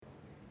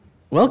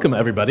Welcome,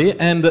 everybody,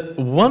 and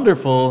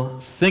wonderful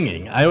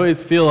singing. I always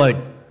feel like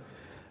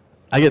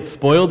I get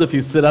spoiled if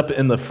you sit up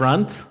in the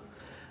front,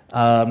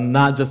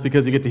 not just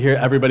because you get to hear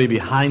everybody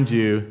behind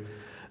you,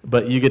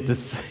 but you get to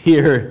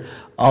hear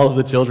all of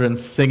the children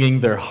singing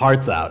their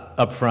hearts out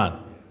up front.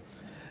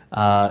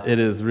 It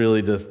is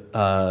really just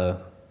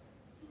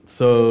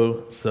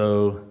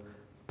so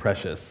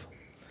precious.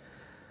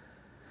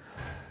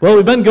 Well,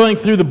 we've been going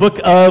through the book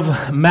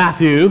of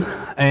Matthew,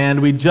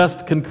 and we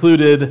just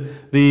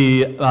concluded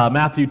the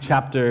Matthew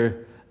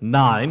chapter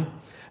 9.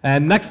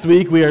 And next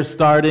week we are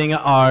starting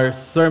our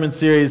sermon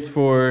series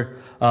for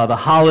the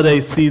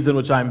holiday season,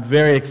 which I'm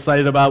very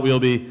excited about.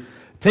 We'll be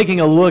taking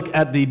a look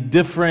at the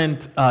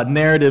different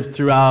narratives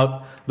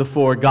throughout the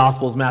four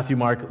Gospels, Matthew,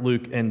 Mark,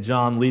 Luke, and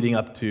John, leading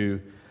up to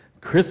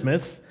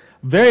Christmas.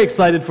 Very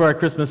excited for our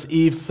Christmas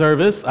Eve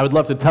service. I would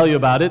love to tell you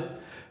about it,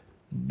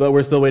 but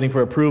we're still waiting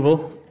for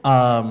approval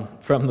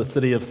from the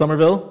city of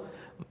Somerville.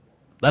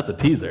 That's a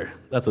teaser.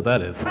 That's what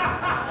that is.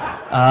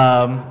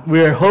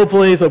 We're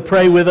hopefully, so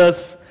pray with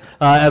us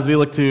as we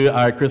look to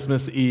our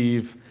Christmas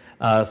Eve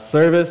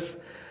service.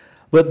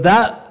 But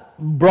that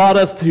brought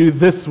us to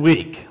this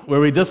week,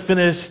 where we just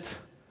finished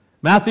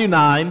Matthew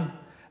 9,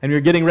 and we're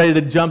getting ready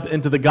to jump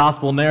into the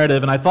gospel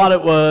narrative. And I thought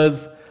it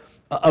was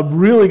a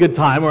really good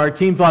time, or our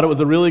team thought it was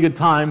a really good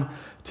time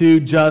to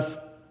just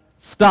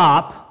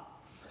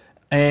stop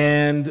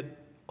and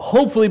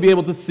hopefully be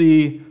able to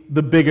see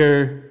the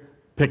bigger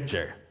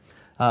picture.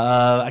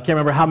 I can't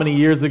remember how many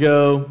years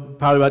ago,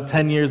 probably about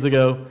 10 years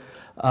ago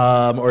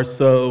or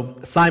so,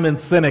 Simon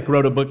Sinek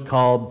wrote a book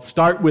called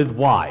Start With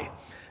Why.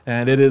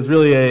 And it is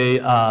really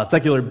a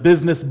secular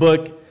business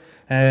book,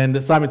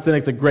 and Simon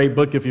Sinek's a great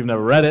book if you've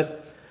never read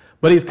it.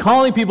 But he's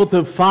calling people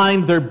to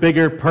find their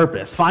bigger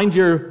purpose. Find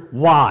your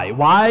why.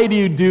 Why do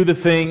you do the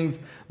things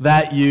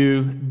that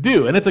you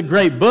do? And it's a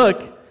great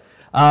book.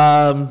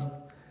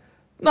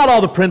 Not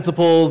all the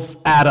principles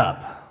add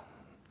up.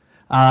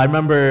 I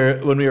remember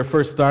when we were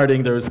first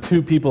starting, there was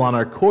two people on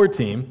our core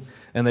team,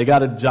 and they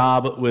got a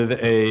job with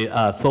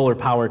a solar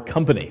power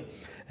company.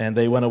 And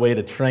they went away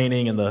to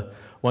training, and the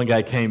one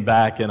guy came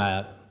back,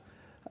 and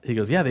he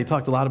goes, yeah, they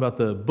talked a lot about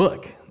the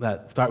book,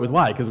 that Start With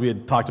Why, because we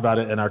had talked about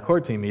it in our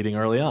core team meeting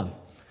early on.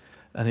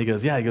 And he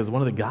goes,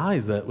 one of the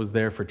guys that was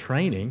there for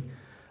training,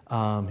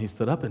 he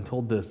stood up and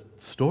told this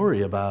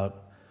story about,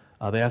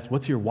 they asked,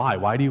 what's your why?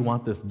 Why do you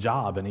want this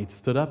job? And he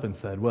stood up and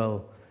said,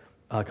 well,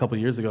 a couple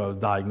of years ago I was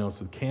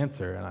diagnosed with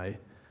cancer, and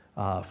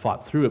I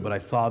fought through it, but I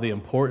saw the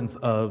importance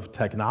of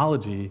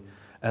technology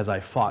as I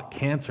fought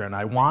cancer, and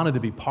I wanted to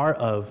be part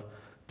of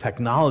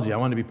technology. I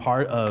wanted to be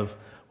part of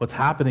what's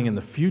happening in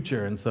the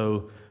future, and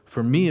so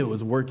for me it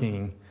was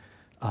working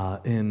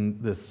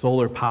in this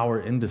solar power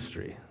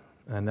industry,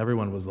 and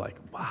everyone was like,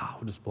 wow,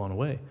 just blown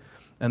away.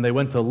 And they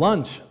went to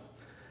lunch,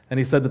 and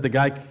he said that the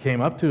guy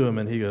came up to him,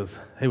 and he goes,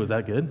 hey, was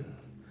that good?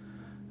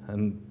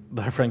 And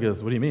our friend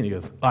goes, what do you mean? He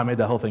goes, oh, I made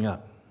that whole thing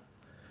up.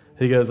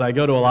 He goes, I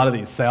go to a lot of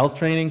these sales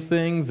trainings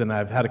things, and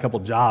I've had a couple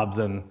jobs,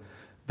 and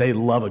they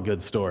love a good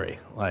story,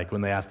 like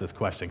when they ask this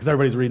question, because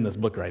everybody's reading this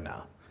book right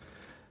now.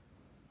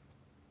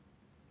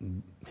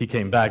 He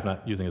came back,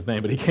 not using his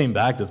name, but he came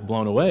back just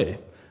blown away.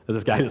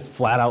 This guy just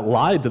flat out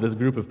lied to this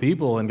group of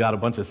people and got a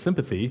bunch of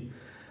sympathy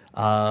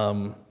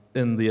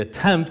in the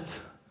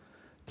attempt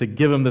to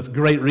give them this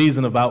great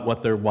reason about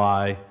what their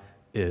why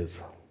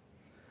is.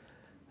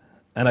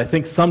 And I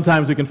think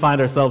sometimes we can find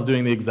ourselves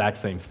doing the exact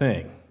same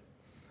thing.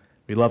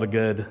 We love a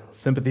good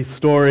sympathy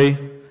story,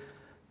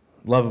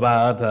 love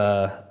about,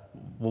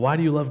 well, why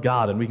do you love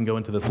God? And we can go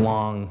into this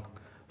long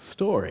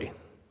story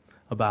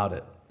about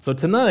it. So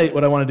tonight,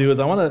 what I want to do is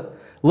I want to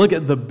look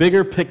at the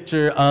bigger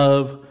picture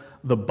of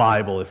the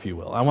Bible, if you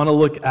will. I want to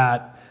look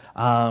at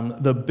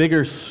the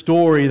bigger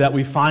story that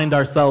we find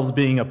ourselves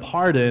being a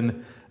part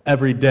in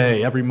every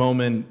day, every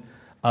moment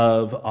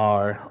of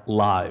our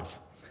lives.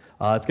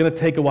 It's going to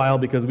take a while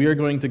because we are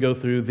going to go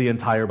through the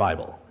entire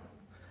Bible.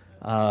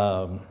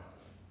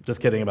 Just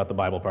kidding about the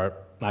Bible part,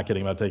 not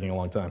kidding about taking a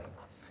long time.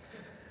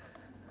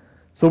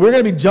 So we're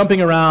going to be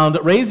jumping around.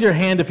 Raise your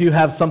hand if you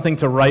have something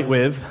to write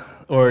with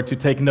or to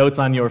take notes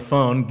on your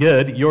phone.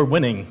 Good, you're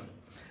winning.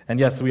 And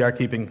yes, we are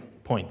keeping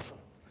points.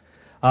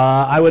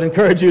 I would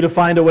encourage you to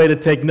find a way to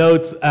take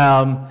notes.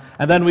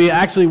 And then we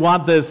actually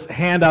want this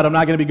handout. I'm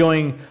not going to be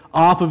going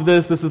off of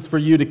this. This is for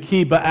you to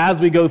keep. But as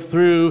we go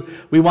through,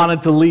 we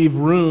wanted to leave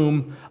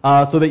room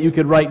so that you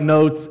could write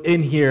notes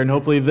in here. And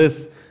hopefully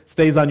this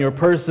stays on your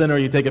person, or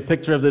you take a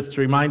picture of this to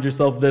remind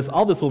yourself of this.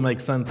 All this will make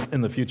sense in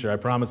the future, I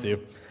promise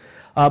you.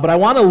 But I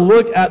want to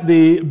look at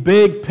the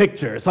big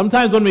picture.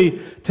 Sometimes when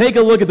we take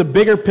a look at the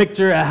bigger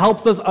picture, it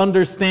helps us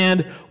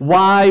understand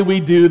why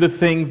we do the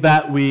things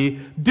that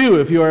we do.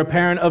 If you are a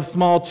parent of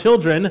small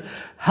children,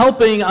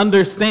 helping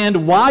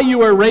understand why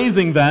you are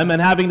raising them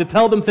and having to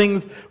tell them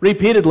things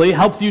repeatedly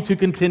helps you to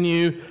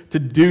continue to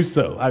do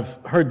so. I've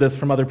heard this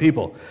from other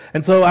people.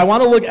 And so I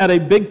want to look at a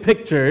big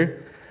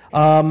picture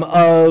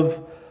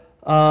of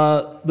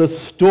the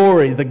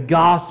story, the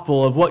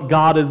gospel of what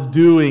God is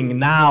doing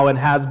now and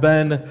has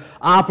been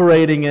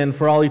operating in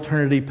for all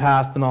eternity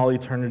past and all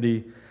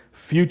eternity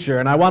future.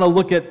 And I want to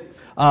look at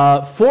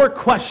 4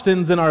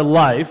 questions in our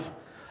life.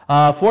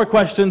 4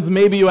 questions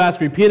maybe you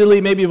ask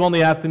repeatedly, maybe you've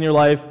only asked in your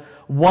life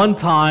one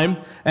time,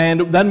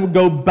 and then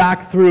we'll go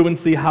back through and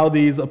see how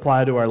these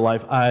apply to our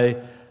life. I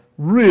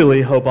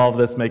really hope all of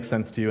this makes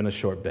sense to you in a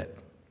short bit.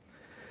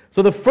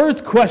 So the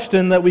first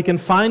question that we can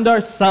find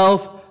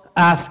ourselves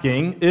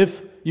asking,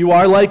 if you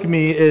are like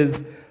me,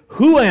 is,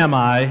 who am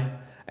I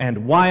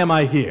and why am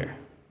I here?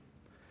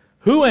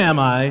 Who am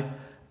I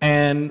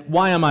and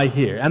why am I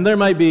here? And there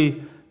might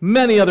be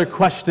many other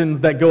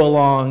questions that go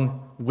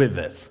along with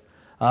this.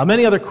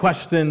 Many other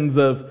questions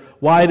of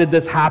why did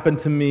this happen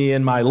to me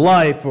in my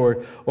life,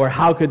 or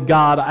how could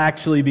God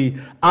actually be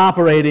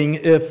operating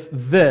if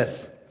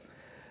this?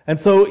 And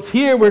so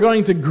here we're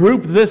going to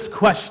group this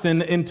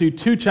question into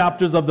 2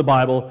 chapters of the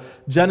Bible,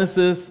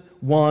 Genesis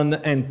 1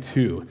 and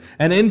 2.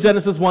 And in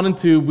Genesis 1 and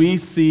 2, we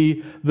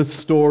see the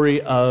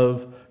story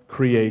of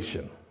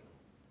creation.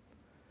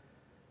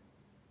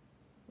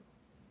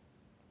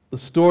 The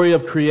story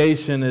of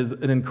creation is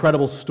an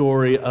incredible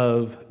story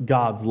of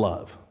God's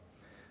love.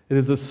 It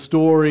is a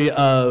story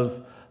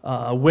of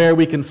where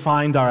we can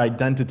find our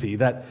identity,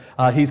 that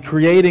He's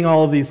creating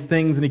all of these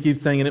things, and He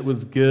keeps saying, and it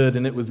was good,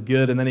 and it was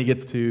good, and then He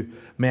gets to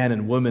man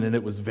and woman, and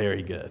it was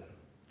very good.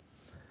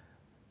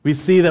 We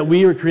see that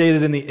we were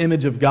created in the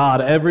image of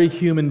God. Every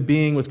human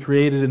being was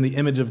created in the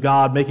image of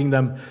God, making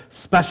them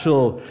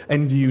special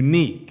and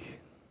unique.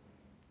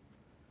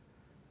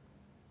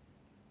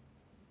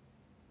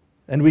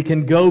 And we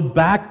can go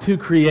back to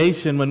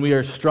creation when we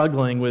are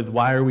struggling with,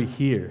 why are we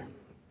here?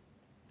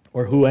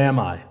 Or who am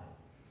I?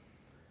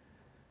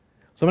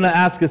 So I'm going to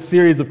ask a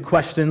series of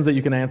questions that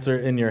you can answer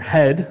in your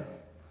head.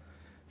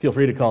 Feel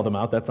free to call them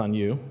out, that's on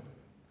you.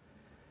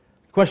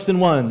 Question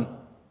 1,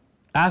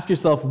 ask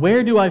yourself,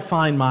 where do I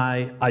find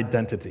my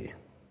identity?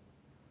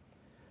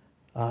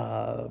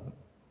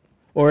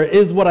 Or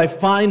is what I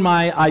find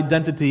my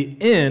identity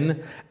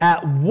in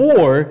at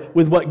war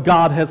with what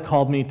God has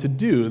called me to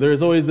do?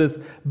 There's always this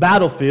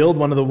battlefield,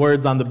 one of the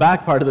words on the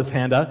back part of this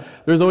handout,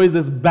 there's always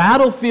this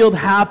battlefield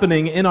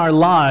happening in our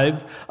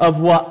lives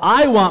of what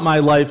I want my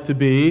life to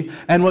be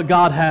and what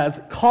God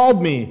has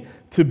called me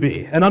to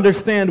be. And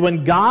understand,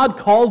 when God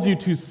calls you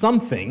to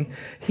something,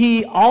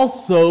 He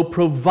also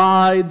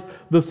provides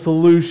the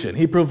solution.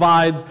 He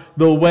provides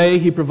the way,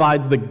 He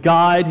provides the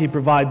guide, He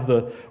provides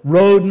the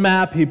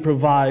roadmap, He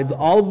provides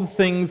all the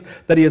things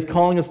that He is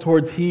calling us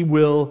towards. He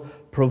will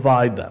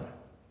provide them.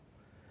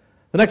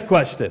 The next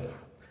question,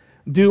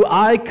 do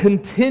I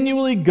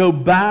continually go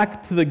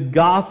back to the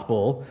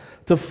gospel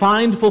to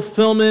find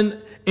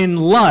fulfillment in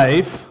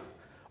life,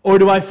 or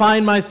do I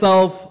find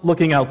myself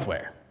looking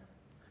elsewhere?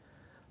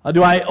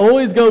 Do I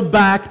always go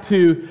back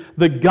to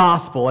the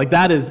gospel? Like,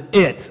 that is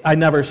it. I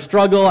never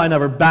struggle, I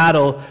never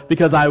battle,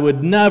 because I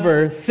would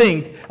never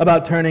think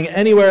about turning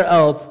anywhere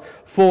else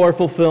for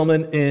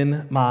fulfillment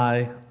in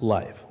my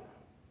life.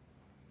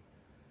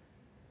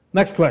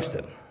 Next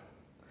question.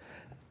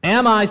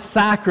 Am I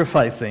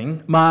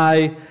sacrificing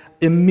my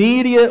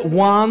immediate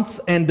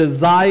wants and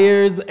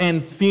desires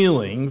and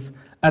feelings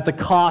at the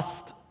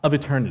cost of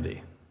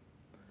eternity?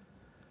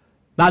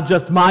 Not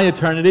just my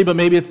eternity, but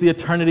maybe it's the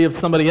eternity of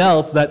somebody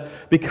else, that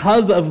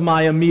because of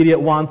my immediate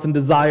wants and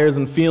desires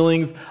and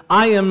feelings,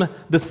 I am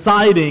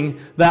deciding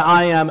that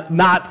I am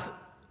not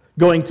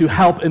going to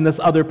help in this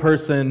other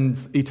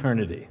person's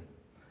eternity.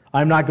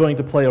 I'm not going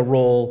to play a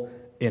role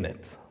in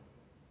it.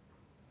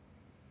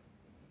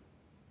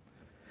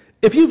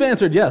 If you've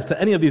answered yes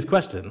to any of these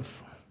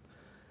questions,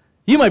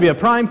 you might be a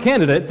prime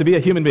candidate to be a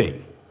human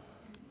being.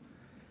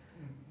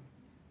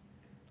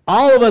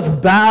 All of us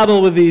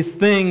battle with these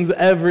things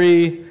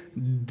every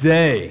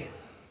day.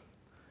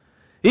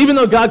 Even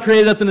though God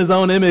created us in His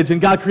own image,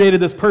 and God created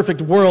this perfect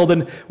world,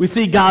 and we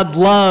see God's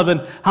love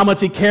and how much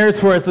He cares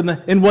for us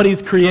in what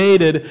He's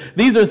created,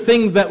 these are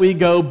things that we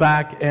go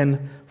back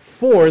and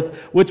forth,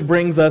 which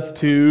brings us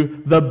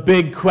to the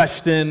big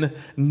question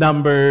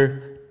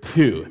number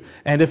 2.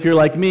 And if you're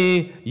like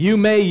me, you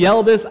may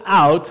yell this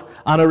out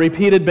on a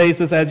repeated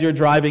basis as you're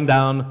driving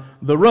down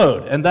the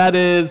road, and that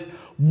is,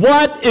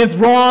 what is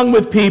wrong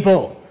with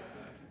people?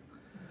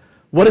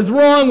 What is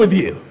wrong with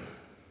you?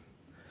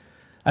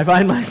 I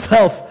find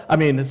myself,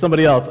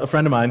 somebody else, a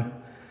friend of mine,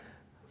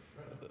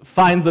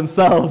 finds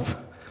themselves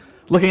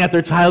looking at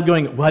their child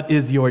going, what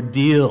is your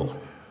deal?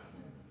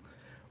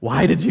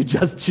 Why did you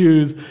just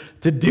choose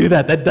to do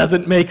that? That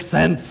doesn't make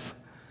sense.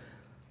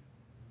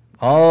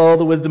 All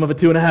the wisdom of a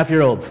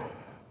 2.5-year-old.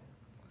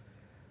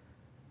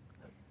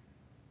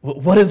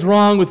 What is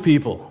wrong with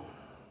people?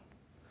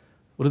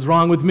 What is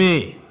wrong with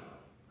me?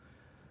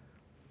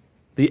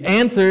 The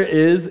answer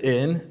is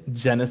in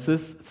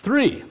Genesis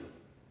 3,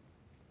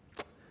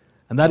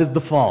 and that is the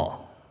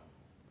fall.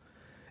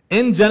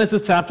 In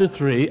Genesis chapter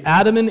 3,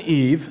 Adam and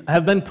Eve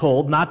have been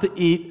told not to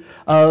eat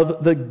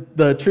of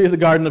the tree of the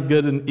garden of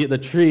good and eat the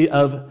fruit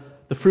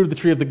of the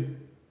tree of the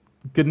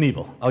good and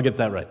evil. I'll get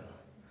that right.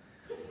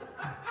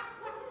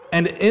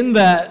 And in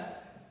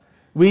that,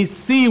 we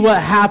see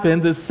what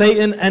happens as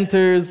Satan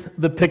enters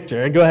the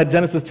picture. And go ahead,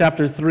 Genesis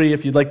chapter 3,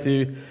 if you'd like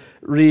to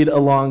read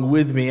along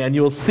with me, and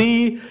you'll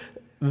see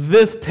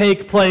this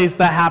take place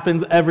that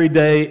happens every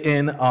day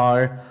in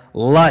our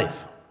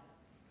life.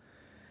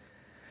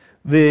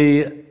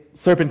 The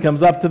serpent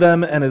comes up to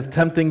them and is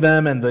tempting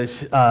them, and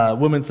the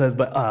woman says,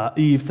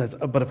 Eve says,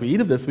 but if we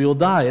eat of this, we will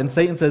die. And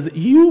Satan says,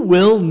 you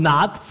will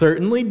not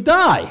certainly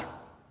die.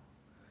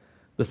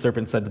 The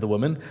serpent said to the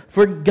woman,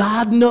 for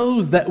God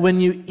knows that when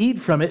you eat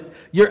from it,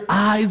 your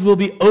eyes will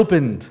be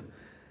opened,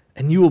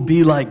 and you will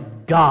be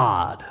like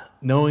God,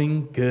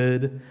 knowing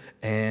good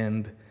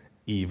and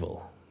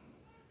evil.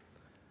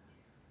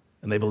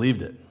 And they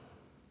believed it.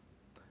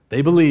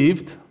 They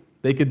believed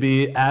they could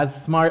be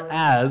as smart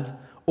as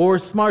or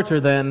smarter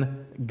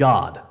than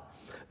God.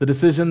 The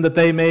decision that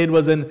they made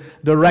was in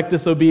direct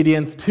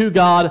disobedience to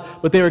God,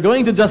 but they were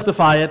going to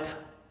justify it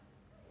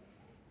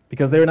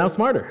because they were now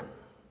smarter.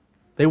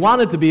 They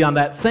wanted to be on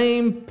that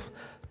same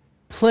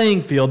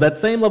playing field, that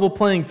same level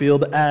playing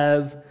field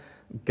as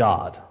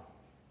God.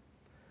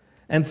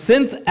 And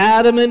since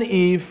Adam and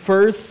Eve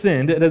first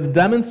sinned, it has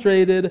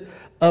demonstrated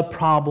a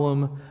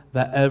problem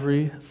that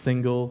every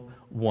single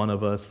one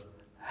of us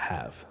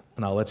have.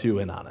 And I'll let you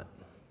in on it.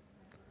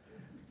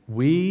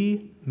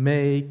 We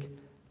make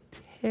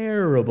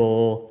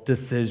terrible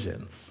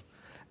decisions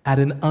at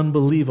an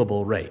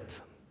unbelievable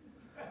rate.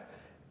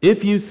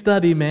 If you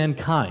study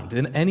mankind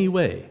in any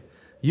way,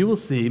 you will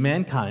see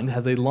mankind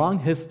has a long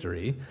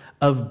history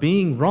of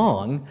being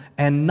wrong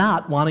and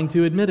not wanting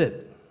to admit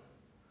it.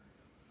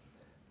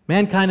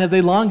 Mankind has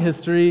a long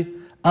history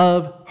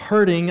of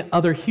hurting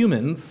other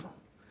humans.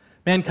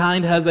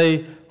 Mankind has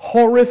a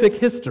horrific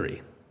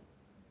history.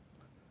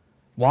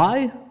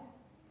 Why?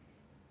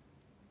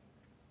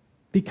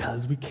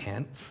 Because we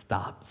can't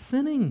stop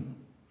sinning.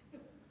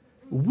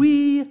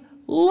 We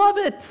love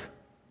it.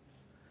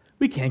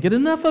 We can't get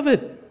enough of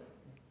it.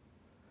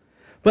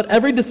 But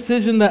every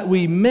decision that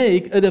we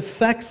make, it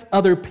affects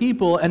other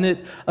people and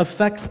it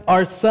affects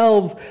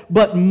ourselves.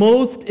 But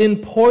most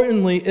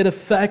importantly, it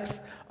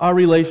affects our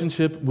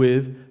relationship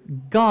with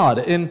God.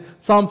 In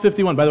Psalm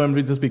 51, by the way, I'm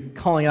going to just be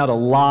calling out a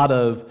lot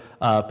of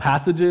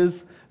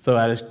passages, so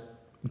I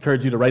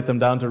encourage you to write them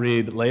down to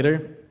read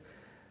later.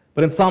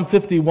 But in Psalm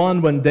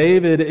 51, when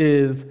David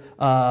is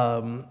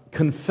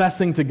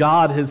confessing to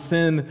God his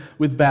sin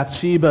with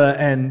Bathsheba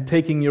and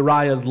taking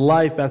Uriah's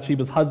life,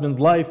 Bathsheba's husband's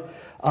life,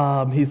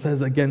 he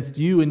says, against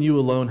you and you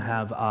alone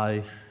have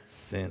I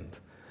sinned.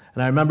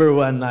 And I remember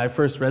when I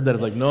first read that, I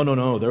was like,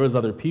 no, there was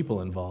other people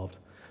involved.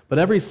 But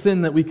every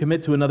sin that we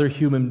commit to another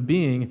human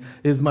being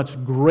is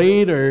much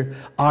greater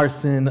our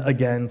sin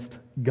against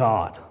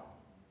God.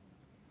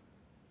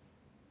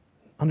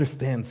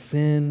 Understand,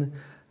 sin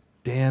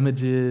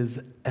damages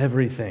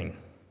everything.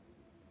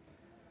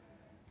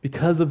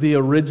 Because of the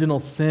original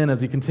sin,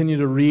 as you continue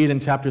to read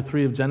in chapter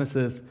 3 of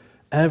Genesis,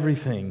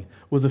 everything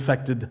was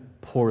affected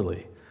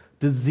poorly.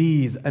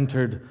 Disease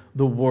entered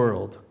the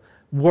world.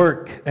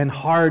 Work and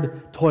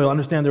hard toil.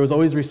 Understand, there was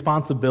always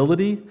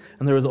responsibility,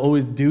 and there was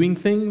always doing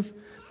things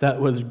that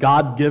was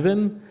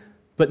God-given,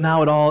 but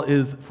now it all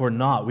is for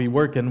naught. We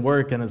work, and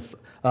as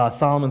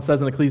Solomon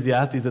says in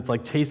Ecclesiastes, it's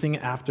like chasing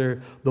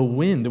after the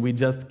wind. We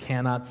just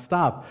cannot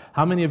stop.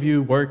 How many of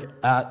you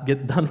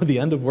get done with the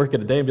end of work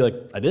at a day and be like,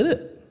 I did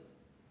it.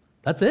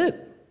 That's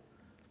it.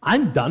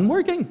 I'm done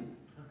working.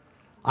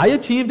 I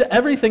achieved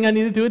everything I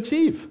needed to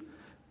achieve.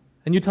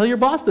 And you tell your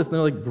boss this, and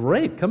they're like,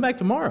 great, come back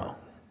tomorrow.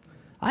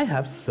 I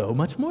have so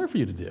much more for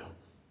you to do.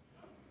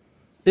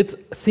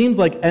 It seems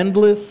like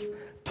endless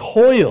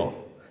toil.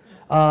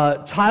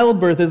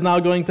 Childbirth is now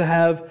going to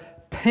have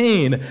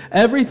pain.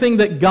 Everything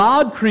that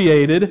God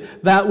created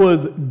that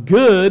was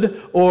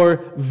good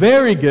or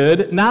very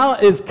good now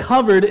is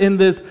covered in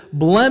this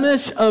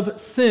blemish of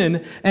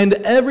sin, and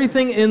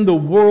everything in the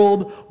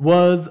world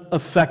was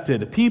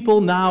affected.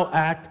 People now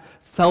act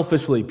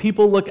selfishly.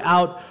 People look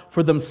out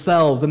for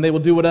themselves, and they will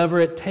do whatever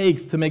it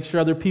takes to make sure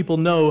other people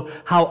know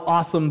how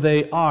awesome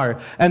they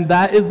are. And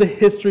that is the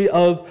history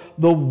of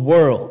the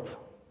world.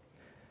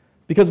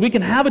 Because we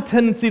can have a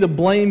tendency to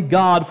blame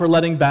God for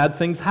letting bad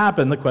things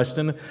happen. The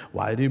question,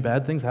 why do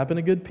bad things happen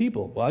to good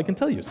people? Well, I can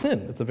tell you,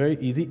 sin. It's a very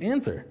easy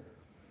answer.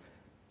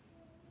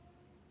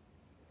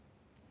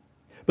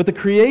 But the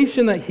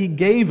creation that He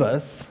gave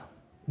us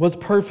was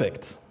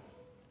perfect.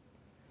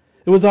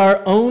 It was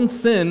our own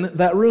sin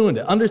that ruined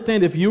it.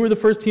 Understand, if you were the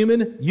first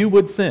human, you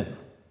would sin.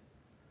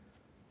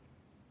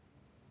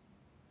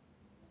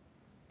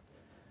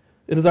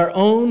 It is our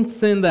own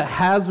sin that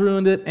has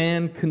ruined it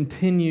and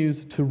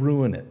continues to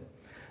ruin it.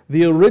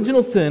 The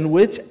original sin,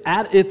 which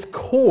at its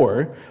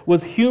core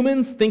was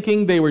humans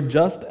thinking they were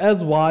just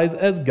as wise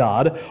as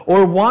God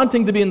or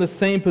wanting to be in the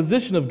same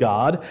position of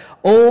God,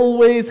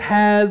 always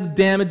has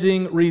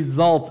damaging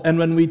results. And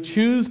when we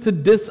choose to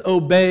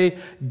disobey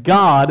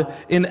God,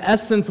 in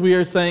essence we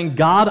are saying,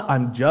 God,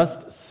 I'm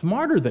just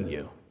smarter than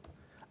you.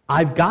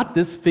 I've got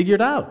this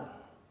figured out.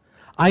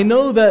 I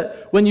know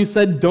that when you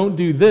said don't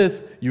do this,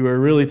 you were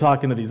really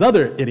talking to these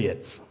other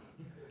idiots,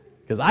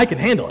 because I can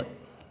handle it.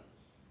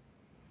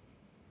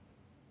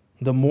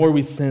 The more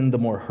we sin, the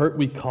more hurt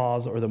we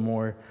cause, or the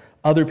more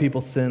other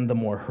people sin, the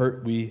more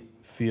hurt we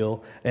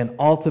feel, and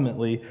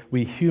ultimately,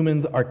 we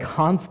humans are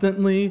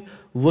constantly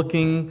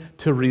looking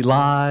to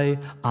rely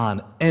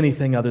on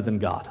anything other than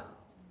God.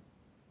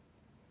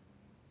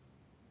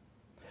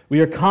 We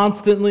are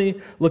constantly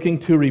looking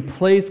to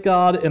replace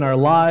God in our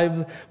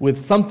lives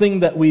with something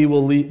that we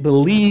will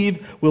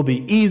believe will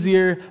be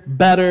easier,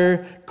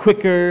 better,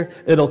 quicker.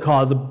 It'll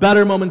cause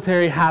better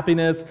momentary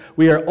happiness.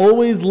 We are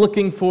always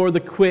looking for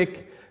the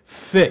quick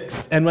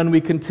fix. And when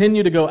we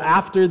continue to go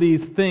after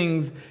these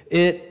things,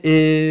 it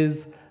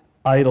is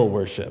idol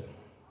worship.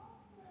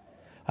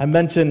 I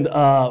mentioned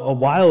a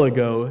while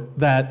ago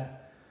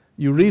that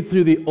you read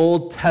through the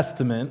Old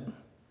Testament,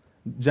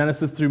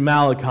 Genesis through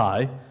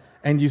Malachi,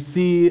 and you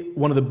see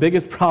one of the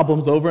biggest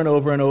problems over and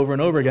over and over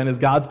and over again is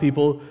God's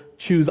people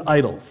choose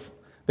idols.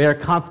 They are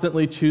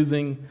constantly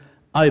choosing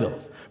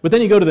idols. But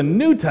then you go to the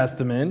New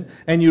Testament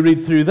and you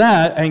read through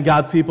that, and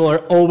God's people are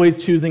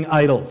always choosing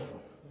idols.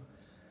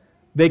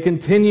 They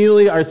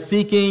continually are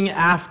seeking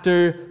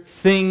after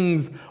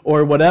things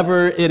or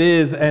whatever it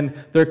is, and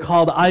they're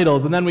called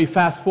idols. And then we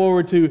fast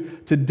forward to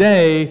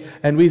today,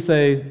 and we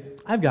say,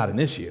 I've got an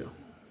issue.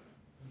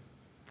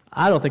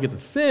 I don't think it's a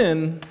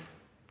sin,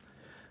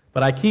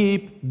 but I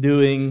keep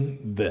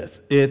doing this.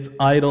 It's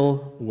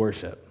idol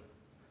worship.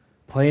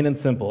 Plain and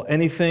simple.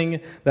 Anything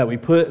that we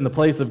put in the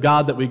place of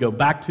God that we go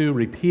back to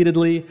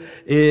repeatedly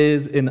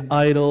is an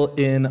idol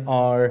in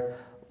our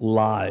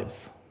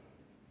lives.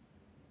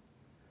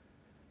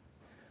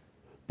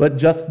 But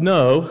just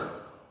know,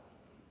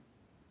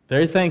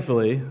 very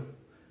thankfully,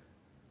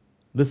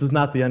 this is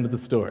not the end of the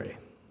story.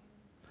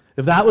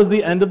 If that was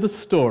the end of the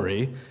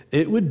story,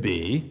 it would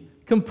be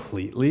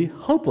completely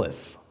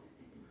hopeless.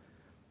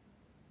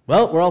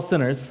 Well, we're all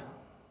sinners.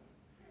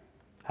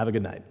 Have a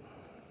good night.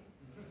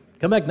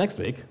 Come back next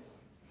week.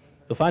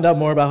 You'll find out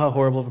more about how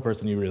horrible of a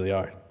person you really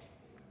are.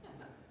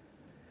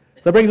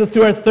 So that brings us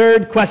to our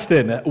third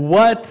question.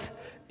 What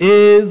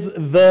is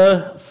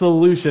the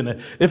solution?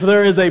 If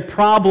there is a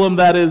problem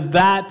that is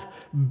that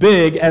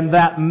big and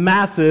that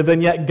massive,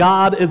 and yet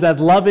God is as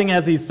loving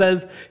as He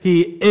says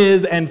He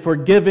is, and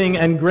forgiving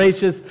and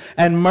gracious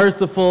and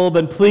merciful,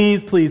 then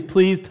please, please,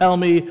 please tell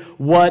me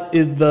what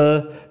is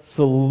the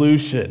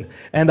solution.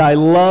 And I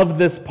love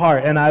this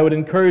part, and I would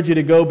encourage you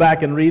to go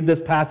back and read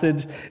this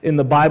passage in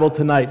the Bible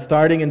tonight,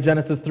 starting in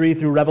Genesis 3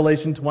 through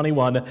Revelation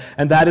 21,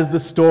 and that is the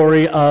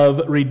story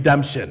of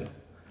redemption.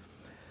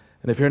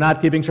 And if you're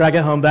not keeping track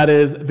at home, that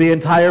is the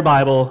entire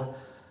Bible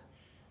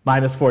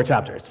minus 4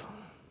 chapters.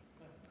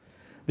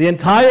 The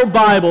entire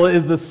Bible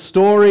is the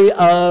story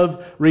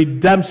of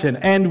redemption,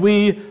 and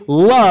we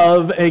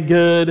love a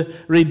good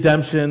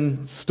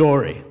redemption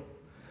story.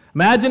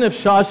 Imagine if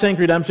Shawshank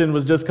Redemption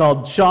was just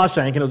called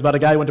Shawshank and it was about a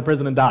guy who went to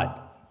prison and died.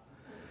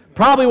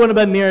 Probably wouldn't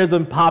have been near as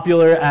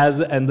unpopular as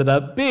it ended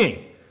up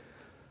being.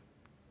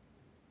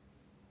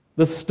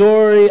 The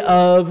story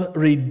of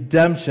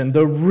redemption,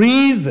 the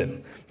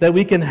reason that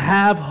we can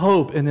have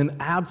hope in an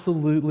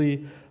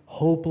absolutely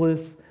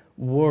hopeless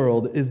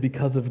world is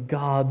because of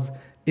God's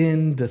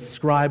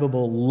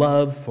indescribable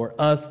love for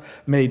us,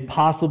 made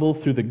possible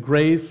through the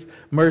grace,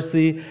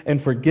 mercy, and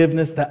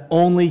forgiveness that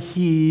only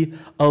He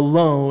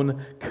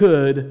alone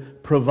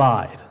could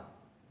provide.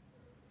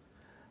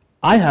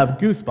 I have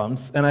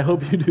goosebumps, and I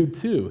hope you do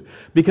too,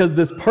 because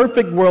this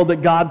perfect world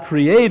that God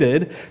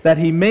created, that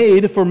He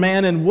made for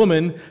man and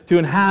woman to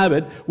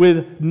inhabit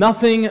with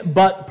nothing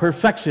but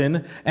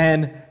perfection,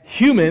 and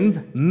humans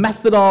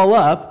messed it all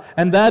up,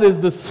 and that is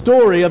the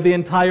story of the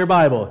entire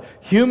Bible.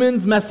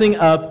 Humans messing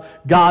up,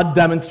 God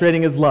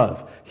demonstrating His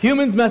love.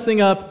 Humans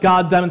messing up,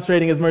 God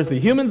demonstrating His mercy.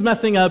 Humans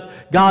messing up,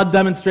 God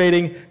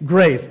demonstrating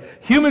grace.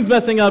 Humans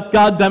messing up,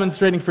 God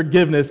demonstrating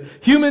forgiveness.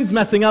 Humans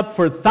messing up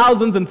for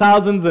thousands and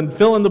thousands and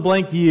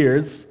fill-in-the-blank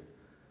years,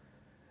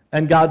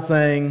 and God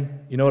saying,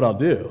 you know what I'll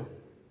do?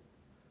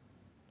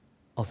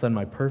 I'll send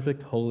my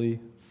perfect, holy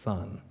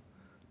Son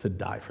to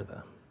die for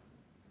them.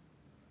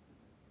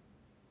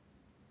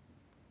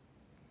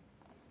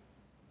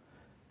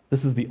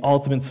 This is the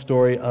ultimate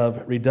story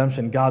of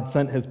redemption. God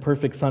sent His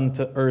perfect Son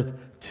to earth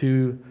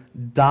to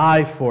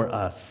die for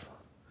us.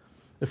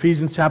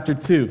 Ephesians chapter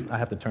 2. I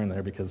have to turn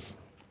there because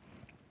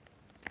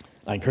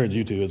I encourage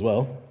you to as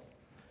well.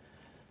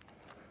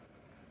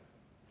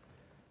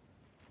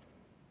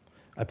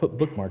 I put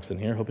bookmarks in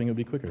here, hoping it would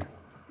be quicker.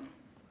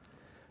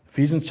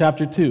 Ephesians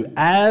chapter 2.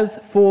 As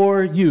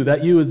for you,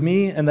 that you is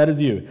me and that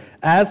is you.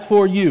 As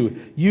for you,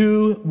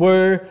 you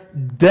were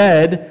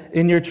dead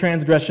in your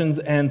transgressions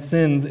and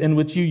sins in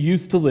which you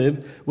used to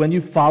live when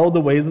you followed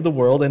the ways of the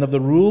world and of the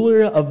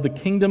ruler of the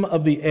kingdom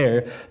of the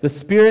air, the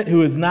Spirit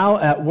who is now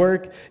at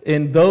work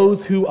in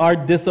those who are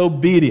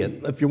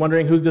disobedient. If you're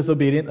wondering who's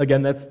disobedient,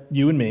 again, that's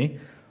you and me.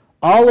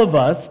 All of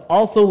us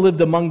also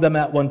lived among them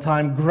at one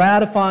time,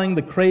 gratifying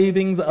the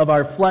cravings of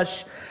our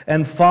flesh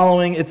and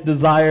following its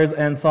desires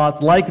and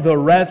thoughts. Like the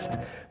rest,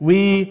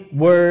 we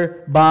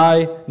were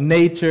by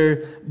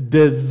nature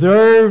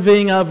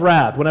deserving of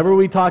wrath. Whenever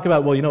we talk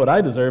about, well, you know what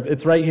I deserve,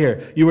 it's right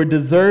here. You were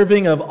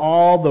deserving of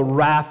all the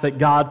wrath that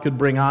God could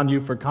bring on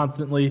you for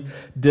constantly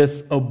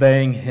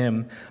disobeying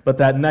Him. But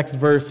that next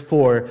verse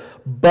 4,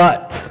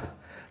 but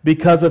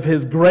Because of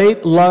his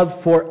great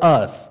love for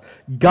us,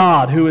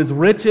 God, who is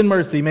rich in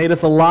mercy, made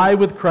us alive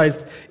with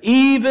Christ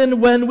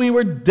even when we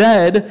were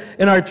dead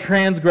in our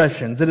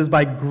transgressions. It is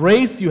by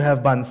grace you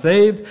have been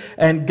saved,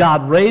 and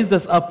God raised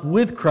us up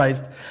with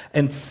Christ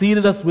and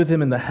seated us with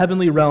him in the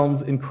heavenly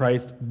realms in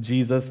Christ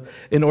Jesus,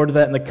 in order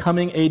that in the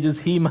coming ages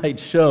he might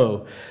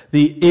show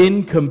the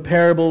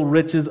incomparable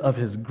riches of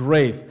his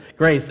grace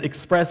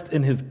expressed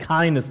in his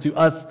kindness to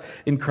us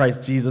in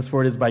Christ Jesus.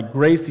 For it is by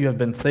grace you have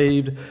been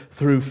saved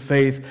through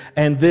faith,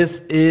 and this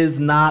is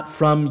not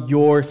from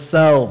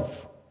yourselves.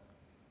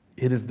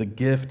 It is the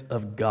gift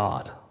of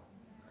God,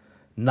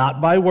 not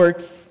by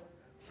works,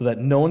 so that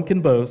no one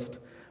can boast,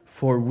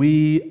 for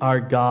we are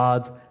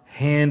God's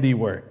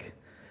handiwork,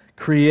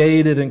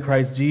 created in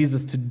Christ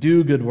Jesus to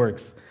do good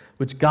works,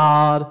 which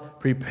God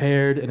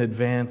prepared in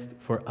advance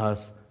for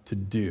us to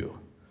do.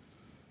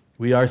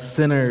 We are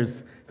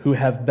sinners who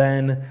have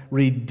been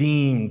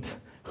redeemed,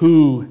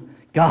 who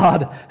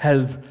God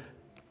has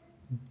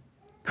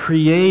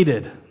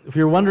created. If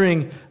you're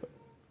wondering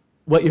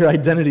what your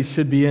identity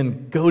should be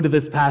in, go to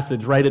this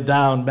passage, write it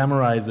down,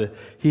 memorize it.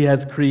 He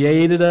has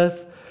created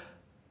us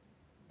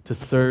to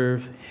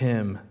serve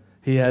him.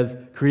 He has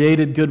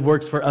created good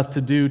works for us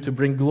to do to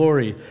bring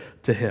glory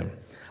to him.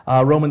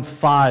 Romans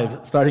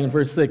 5, starting in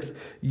verse 6,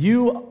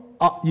 you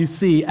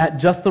see, at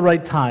just the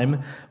right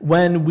time,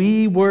 when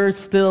we were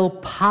still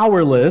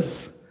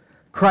powerless,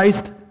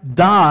 Christ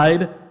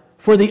died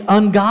for the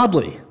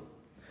ungodly.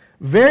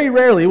 Very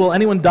rarely will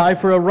anyone die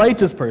for a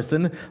righteous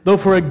person, though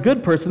for a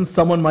good person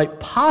someone might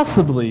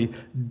possibly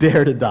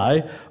dare to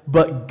die.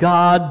 But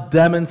God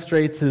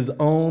demonstrates his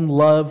own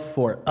love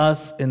for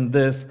us in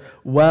this: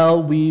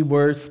 while we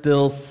were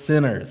still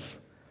sinners,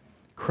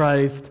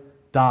 Christ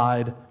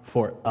died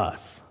for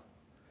us.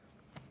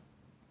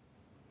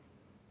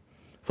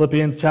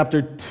 Philippians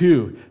chapter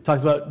 2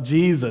 talks about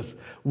Jesus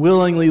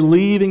willingly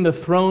leaving the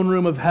throne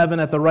room of heaven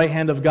at the right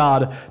hand of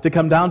God to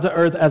come down to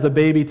earth as a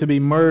baby to be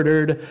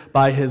murdered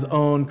by his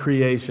own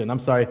creation.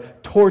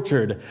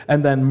 Tortured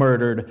and then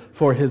murdered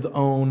for his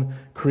own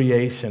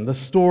creation. The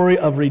story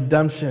of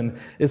redemption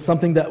is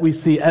something that we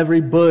see every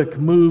book,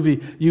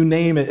 movie, you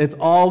name it. It's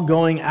all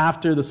going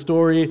after the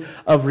story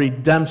of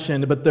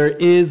redemption, but there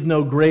is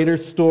no greater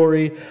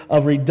story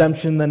of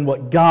redemption than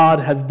what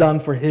God has done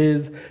for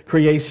his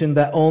creation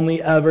that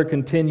only ever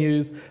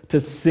continues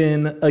to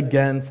sin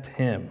against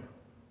him.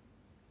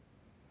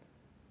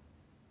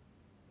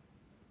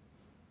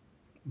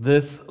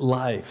 This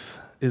life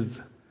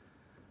is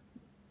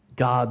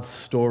God's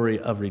story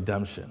of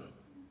redemption.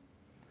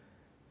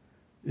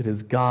 It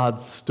is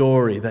God's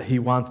story that he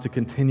wants to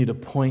continue to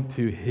point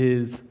to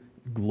his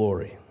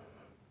glory.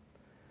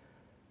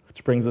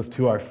 Which brings us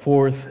to our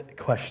fourth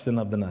question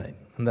of the night,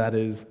 and that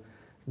is,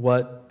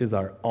 what is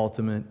our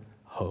ultimate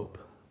hope?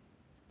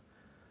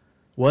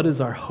 What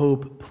is our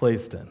hope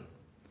placed in?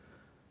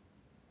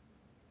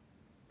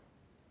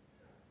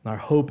 Our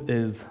hope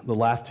is the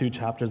last two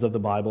chapters of the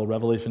Bible,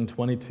 Revelation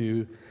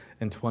 22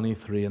 and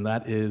 23, and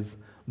that is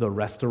the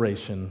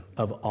restoration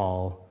of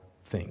all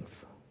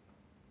things.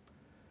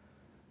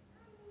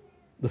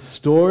 The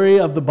story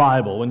of the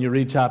Bible, when you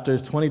read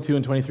chapters 22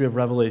 and 23 of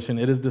Revelation,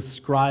 it is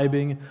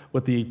describing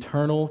what the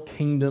eternal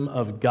kingdom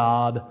of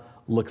God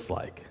looks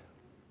like.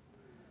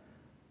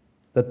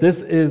 That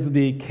this is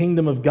the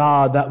kingdom of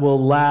God that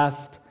will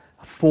last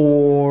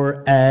forever.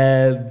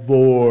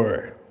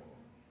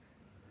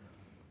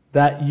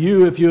 That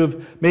you, if you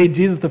have made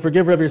Jesus the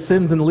forgiver of your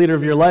sins and the leader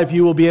of your life,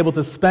 you will be able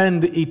to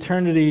spend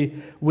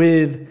eternity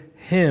with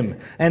him.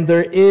 And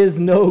there is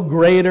no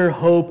greater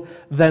hope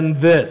than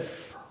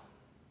this.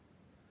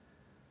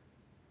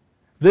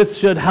 This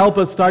should help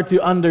us start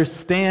to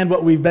understand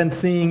what we've been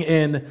seeing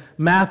in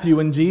Matthew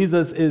when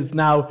Jesus is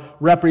now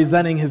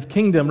representing his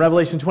kingdom.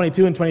 Revelation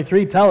 22 and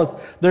 23 tell us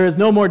there is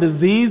no more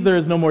disease, there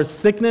is no more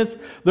sickness,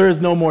 there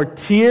is no more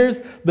tears,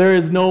 there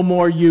is no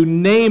more you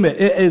name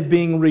it. It is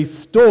being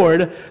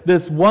restored.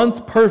 This once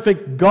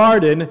perfect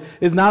garden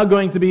is now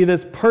going to be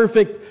this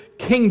perfect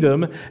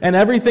kingdom, and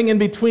everything in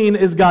between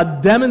is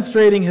God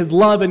demonstrating his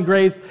love and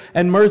grace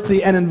and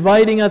mercy and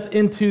inviting us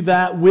into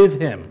that with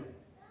him.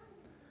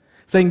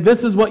 Saying,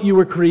 this is what you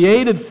were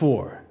created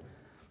for.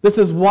 This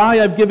is why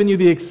I've given you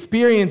the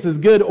experiences,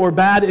 good or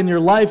bad, in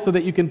your life so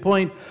that you can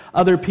point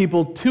other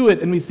people to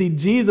it. And we see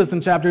Jesus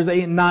in chapters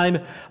 8 and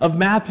 9 of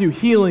Matthew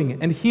healing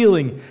and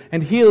healing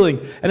and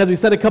healing. And as we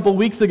said a couple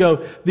weeks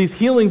ago, these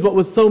healings, what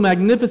was so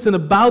magnificent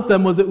about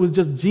them was it was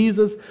just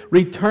Jesus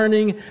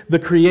returning the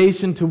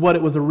creation to what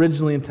it was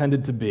originally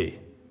intended to be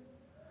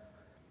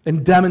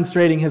and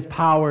demonstrating his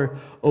power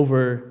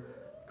over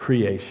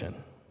creation.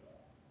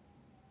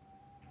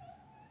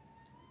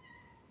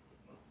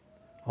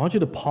 I want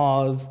you to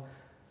pause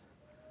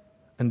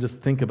and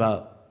just think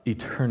about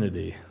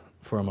eternity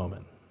for a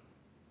moment.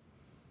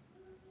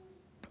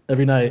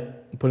 Every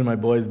night, putting my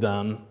boys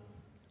down,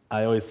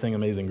 I always sing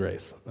Amazing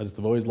Grace. I just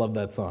have always loved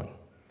that song.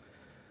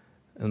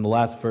 And the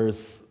last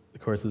verse, of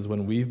course, is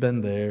when we've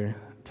been there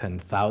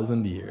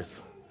 10,000 years,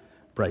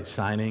 bright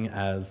shining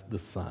as the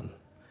sun.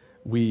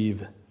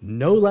 We've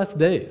no less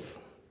days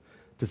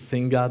to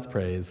sing God's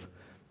praise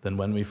than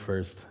when we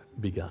first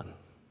begun.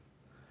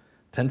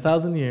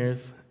 10,000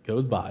 years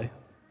goes by.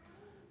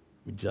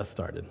 We just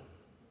started.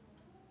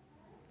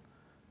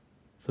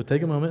 So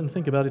take a moment and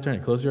think about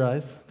eternity. Close your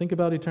eyes. Think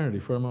about eternity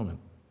for a moment.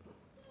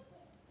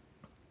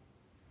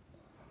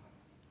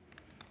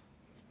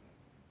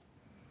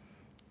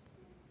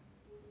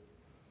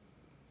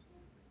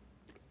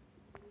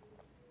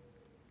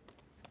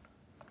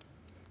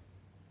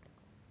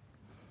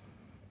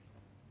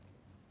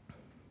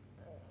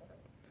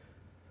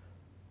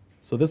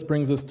 So this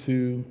brings us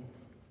to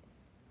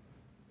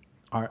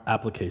our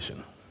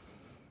application.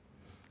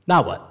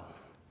 Now what?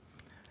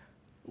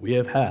 We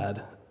have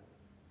had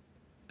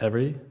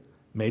every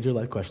major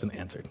life question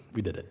answered.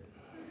 We did it.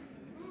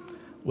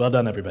 Well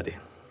done, everybody.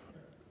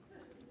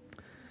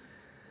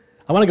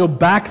 I want to go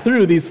back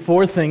through these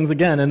four things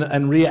again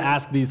and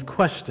re-ask these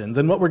questions.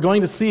 And what we're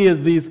going to see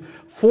is these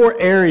four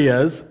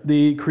areas,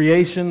 the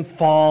creation,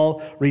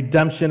 fall,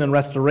 redemption, and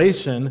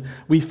restoration,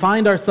 we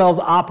find ourselves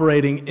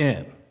operating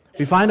in.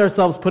 We find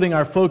ourselves putting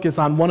our focus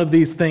on one of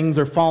these things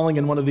or falling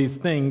in one of these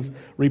things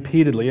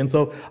repeatedly. And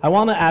so I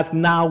want to ask,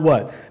 now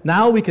what?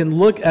 Now we can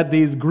look at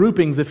these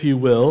groupings, if you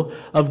will,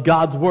 of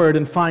God's Word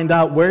and find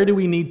out where do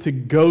we need to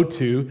go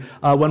to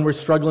when we're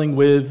struggling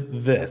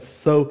with this.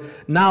 So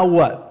now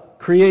what?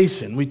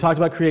 Creation. We talked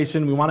about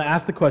creation. We want to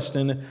ask the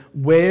question,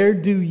 where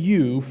do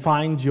you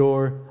find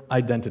your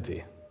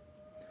identity?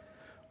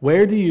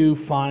 Where do you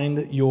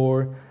find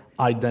your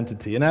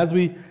identity? And as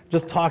we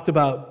just talked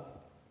about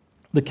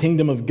the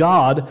kingdom of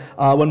God,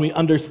 when we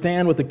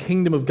understand what the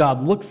kingdom of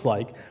God looks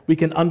like, we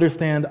can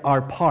understand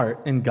our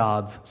part in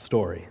God's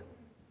story.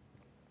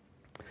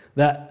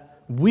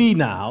 That we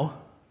now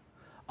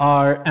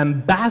are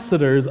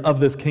ambassadors of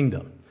this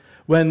kingdom.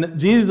 When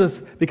Jesus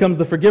becomes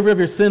the forgiver of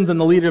your sins and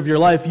the leader of your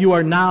life, you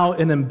are now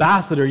an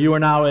ambassador. You are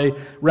now a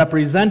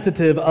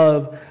representative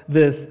of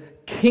this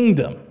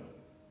kingdom.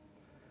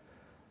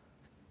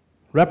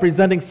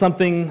 Representing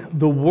something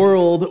the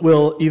world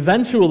will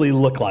eventually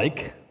look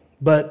like,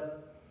 but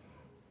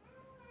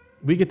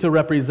we get to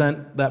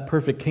represent that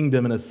perfect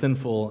kingdom in a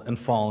sinful and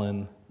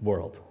fallen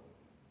world.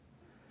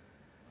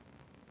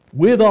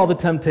 With all the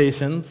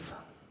temptations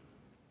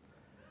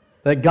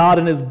that God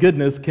in His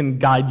goodness can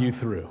guide you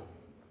through.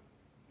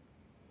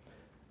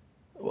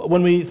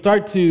 When we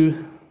start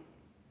to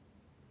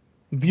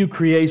view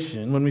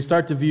creation, when we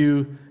start to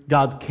view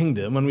God's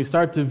kingdom, when we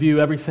start to view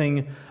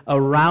everything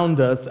around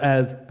us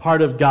as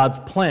part of God's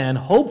plan,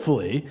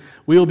 hopefully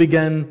we will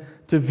begin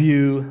to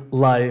view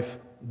life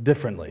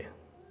differently.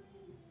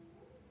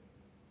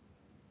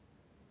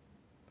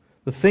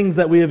 The things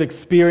that we have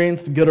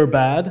experienced, good or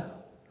bad,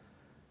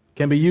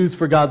 can be used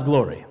for God's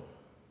glory.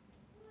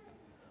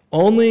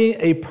 Only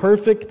a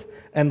perfect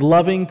and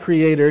loving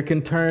Creator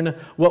can turn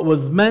what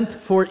was meant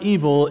for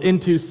evil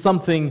into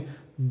something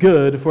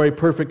good for a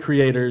perfect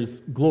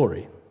Creator's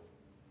glory.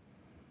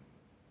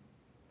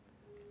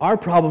 Our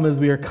problem is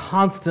we are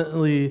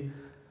constantly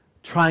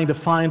trying to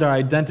find our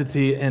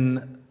identity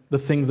in the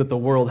things that the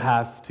world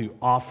has to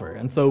offer.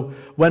 And so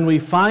when we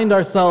find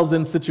ourselves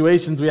in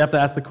situations, we have to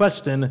ask the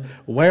question,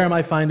 where am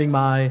I finding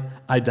my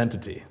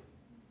identity?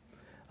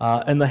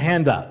 And the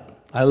handout.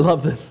 I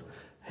love this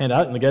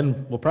handout, and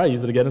again, we'll probably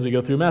use it again as we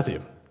go through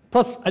Matthew.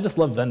 Plus, I just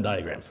love Venn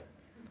diagrams.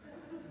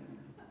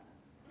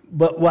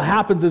 But what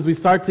happens is we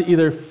start to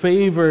either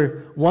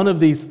favor one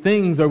of these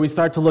things or we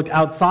start to look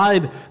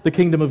outside the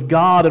kingdom of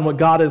God and what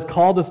God has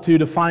called us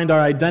to find our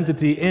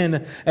identity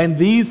in. And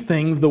these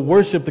things, the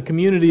worship, the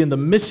community, and the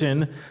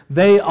mission,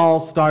 they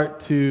all start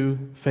to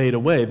fade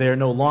away. They are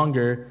no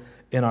longer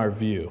in our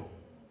view.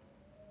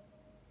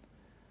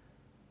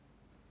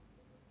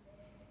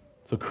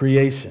 So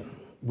creation,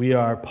 we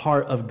are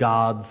part of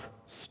God's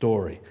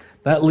story.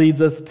 That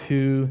leads us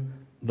to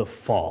the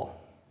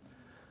fall,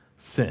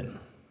 sin.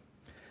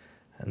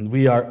 And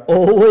we are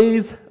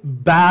always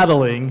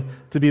battling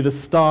to be the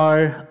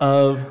star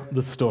of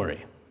the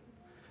story.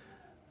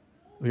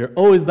 We are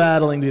always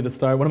battling to be the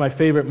star. One of my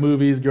favorite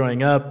movies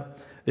growing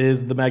up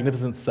is The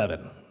Magnificent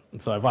Seven.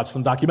 And so I've watched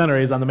some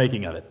documentaries on the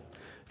making of it.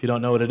 If you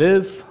don't know what it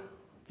is,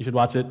 you should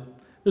watch it.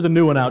 There's a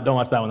new one out. Don't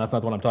watch that one. That's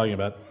not the one I'm talking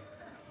about.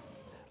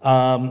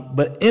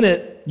 But in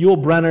it, Yul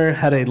Brynner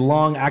had a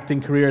long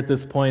acting career at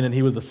this point, and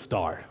he was a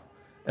star.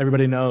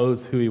 Everybody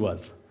knows who he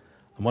was.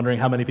 I'm wondering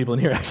how many people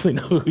in here actually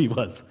know who he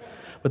was.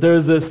 But there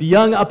was this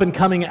young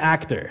up-and-coming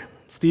actor,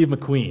 Steve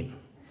McQueen,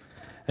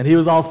 and he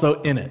was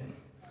also in it.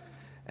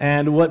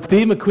 And what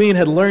Steve McQueen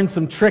had learned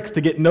some tricks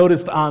to get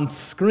noticed on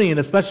screen,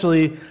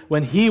 especially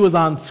when he was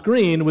on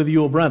screen with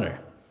Yul Brynner.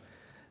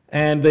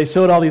 And they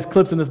showed all these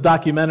clips in this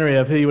documentary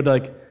of he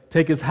would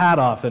take his hat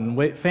off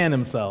and fan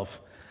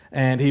himself.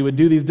 And he would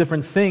do these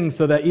different things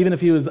so that even if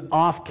he was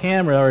off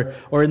camera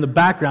or in the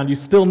background, you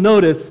still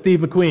notice Steve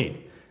McQueen.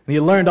 And he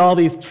learned all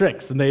these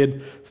tricks, and they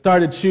had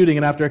started shooting,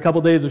 and after a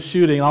couple days of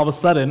shooting, all of a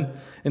sudden,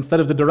 instead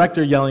of the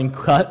director yelling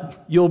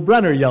cut, Yul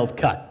Brynner yells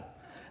cut,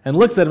 and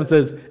looks at him and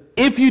says,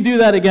 "If you do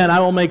that again,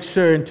 I will make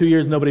sure in 2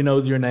 years nobody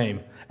knows your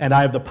name, and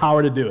I have the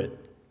power to do it."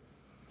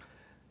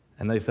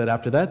 And they said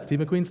after that, Steve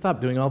McQueen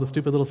stopped doing all the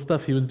stupid little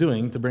stuff he was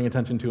doing to bring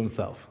attention to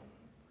himself.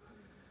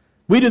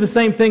 We do the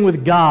same thing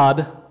with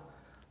God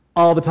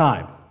all the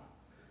time.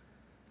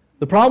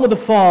 The problem with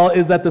the fall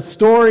is that the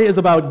story is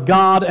about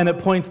God and it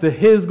points to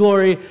His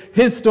glory.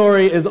 His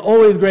story is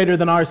always greater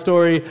than our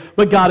story,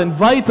 but God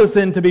invites us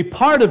in to be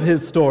part of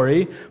His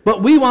story,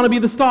 but we want to be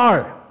the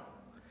star.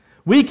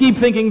 We keep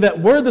thinking that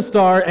we're the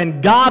star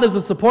and God is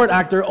a support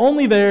actor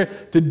only there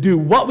to do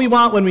what we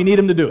want when we need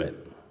Him to do it.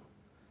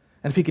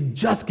 And if He could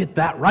just get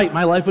that right,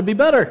 my life would be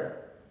better.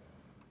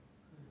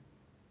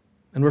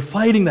 And we're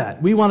fighting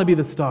that. We want to be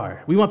the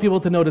star. We want people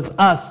to notice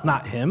us,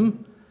 not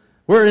Him.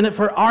 We're in it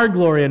for our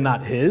glory and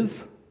not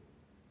His.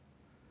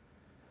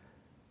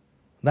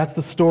 That's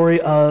the story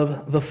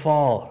of the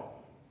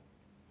fall.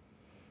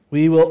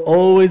 We will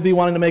always be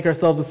wanting to make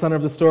ourselves the center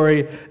of the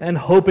story and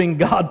hoping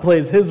God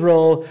plays His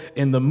role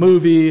in the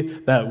movie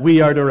that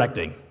we are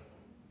directing.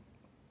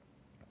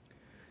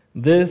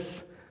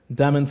 This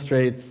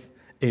demonstrates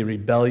a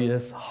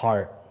rebellious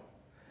heart,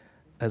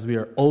 as we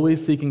are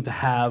always seeking to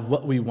have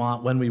what we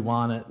want, when we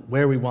want it,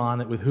 where we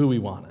want it, with who we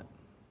want it.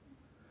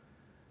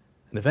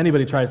 And if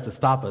anybody tries to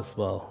stop us,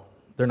 well,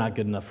 they're not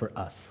good enough for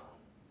us.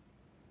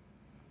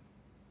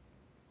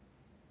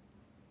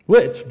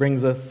 Which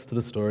brings us to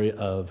the story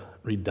of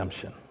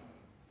redemption.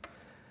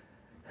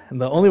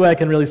 And the only way I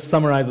can really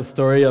summarize the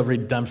story of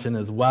redemption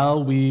is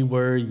while we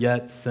were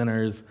yet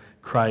sinners,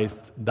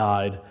 Christ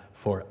died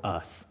for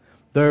us.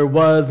 There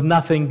was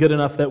nothing good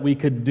enough that we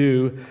could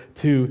do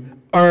to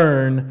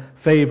earn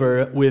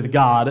favor with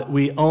God.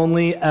 We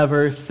only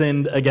ever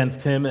sinned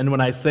against Him, and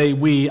when I say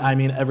we, I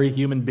mean every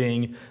human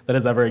being that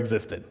has ever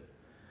existed.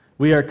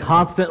 We are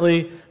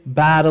constantly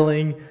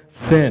battling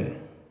sin.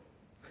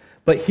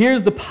 But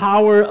here's the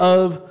power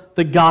of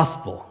the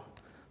gospel.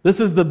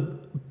 This is the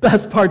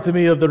best part to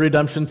me of the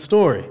redemption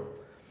story.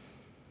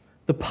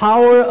 The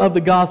power of the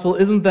gospel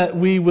isn't that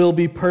we will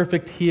be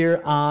perfect here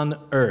on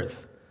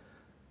earth.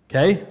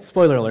 Okay?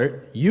 Spoiler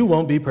alert, you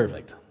won't be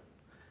perfect.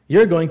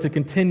 You're going to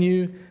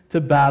continue to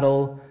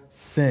battle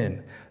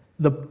sin.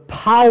 The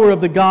power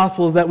of the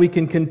gospel is that we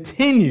can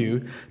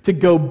continue to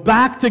go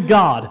back to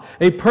God,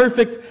 a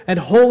perfect and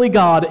holy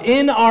God,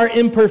 in our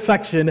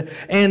imperfection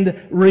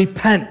and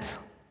repent.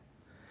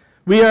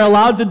 We are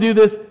allowed to do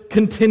this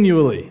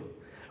continually.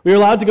 We are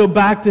allowed to go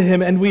back to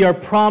Him, and we are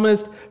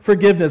promised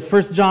forgiveness.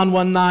 1 John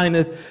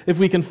 1:9, if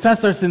we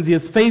confess our sins, He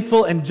is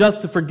faithful and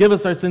just to forgive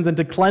us our sins and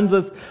to cleanse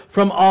us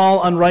from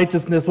all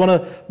unrighteousness. One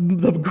of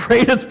the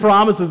greatest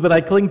promises that I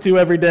cling to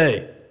every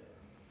day.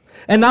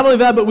 And not only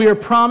that, but we are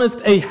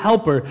promised a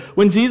helper.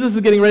 When Jesus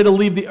is getting ready to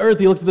leave the earth,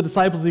 He looks at the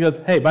disciples and He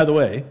goes, hey, by the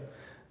way,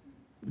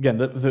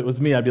 again, if it was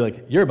me, I'd be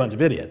like, you're a bunch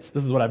of idiots.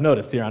 This is what I've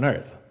noticed here on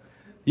earth.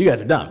 You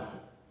guys are dumb.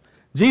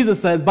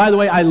 Jesus says, by the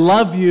way, I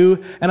love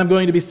you, and I'm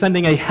going to be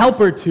sending a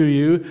helper to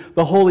you,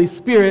 the Holy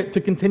Spirit, to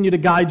continue to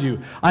guide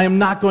you. I am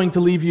not going to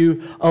leave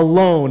you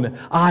alone.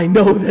 I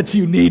know that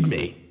you need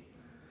me.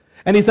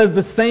 And He says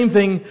the same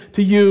thing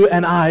to you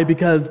and I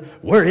because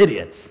we're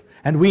idiots.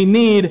 And we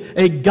need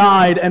a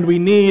guide, and we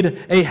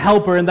need a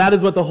helper, and that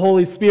is what the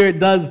Holy Spirit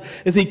does,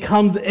 is He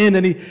comes in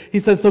and He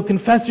says, so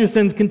confess your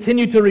sins,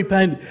 continue to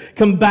repent,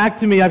 come back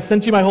to me, I've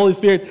sent you my Holy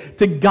Spirit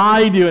to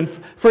guide you. And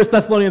 1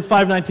 Thessalonians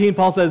 5:19,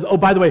 Paul says, oh,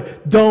 by the way,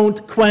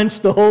 don't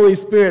quench the Holy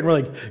Spirit. And we're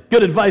like,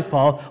 good advice,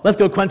 Paul, let's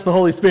go quench the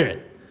Holy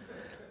Spirit.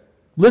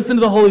 Listen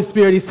to the Holy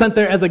Spirit. He's sent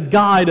there as a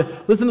guide.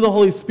 Listen to the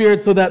Holy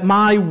Spirit so that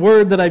my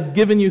word that I've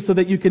given you so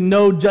that you can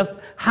know just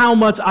how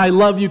much I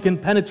love you can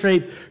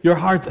penetrate your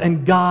hearts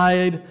and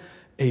guide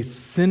a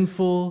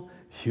sinful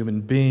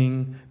human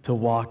being to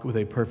walk with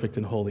a perfect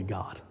and holy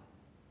God.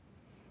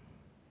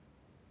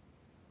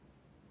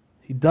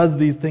 He does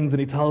these things and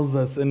He tells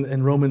us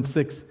in Romans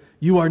 6,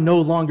 you are no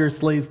longer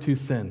slaves to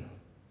sin.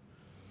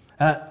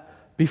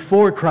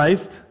 Before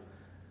Christ,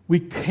 we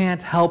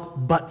can't help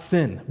but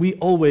sin. We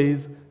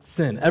always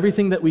sin.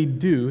 Everything that we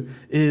do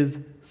is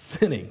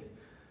sinning.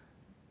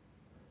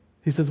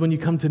 He says, when you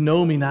come to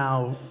know me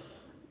now,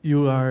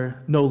 you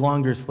are no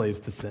longer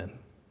slaves to sin.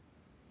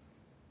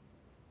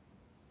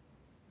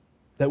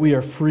 That we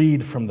are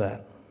freed from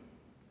that.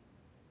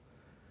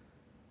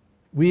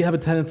 We have a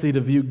tendency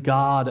to view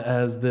God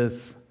as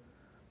this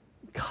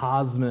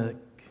cosmic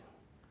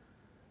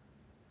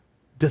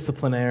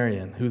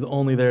disciplinarian who's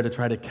only there to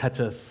try to catch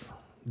us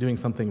doing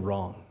something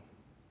wrong.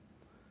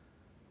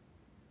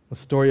 The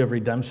story of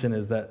redemption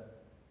is that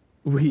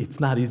it's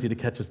not easy to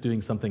catch us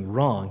doing something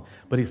wrong,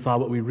 but He saw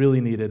what we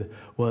really needed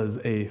was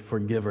a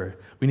forgiver.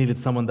 We needed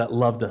someone that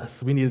loved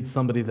us. We needed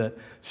somebody that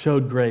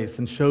showed grace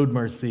and showed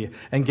mercy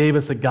and gave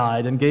us a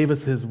guide and gave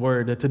us His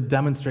word to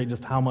demonstrate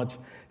just how much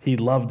He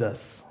loved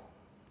us.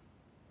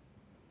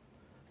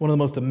 One of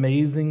the most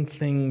amazing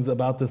things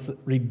about this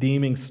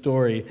redeeming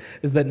story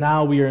is that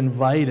now we are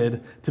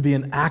invited to be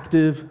an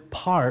active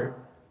part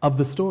of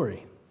the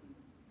story.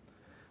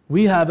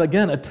 We have,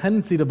 again, a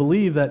tendency to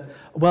believe that,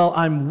 well,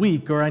 I'm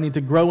weak, or I need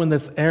to grow in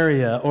this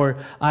area,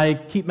 or I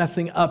keep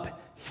messing up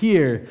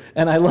here.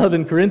 And I love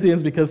in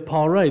Corinthians because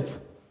Paul writes,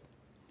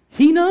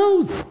 He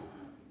knows.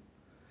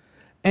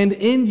 And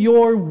in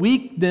your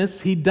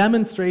weakness, he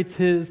demonstrates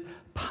his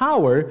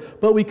power,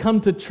 but we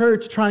come to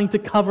church trying to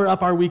cover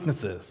up our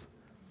weaknesses.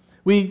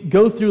 We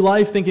go through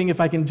life thinking,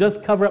 if I can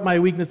just cover up my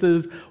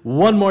weaknesses,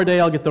 one more day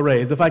I'll get the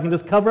raise. If I can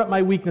just cover up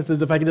my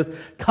weaknesses, if I can just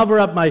cover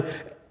up my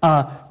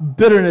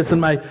bitterness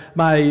and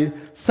my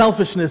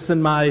selfishness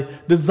and my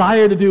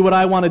desire to do what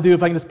I want to do,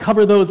 if I can just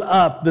cover those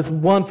up, this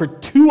one for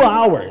 2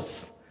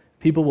 hours,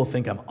 people will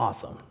think I'm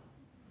awesome.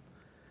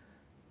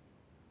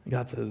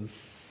 God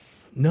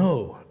says,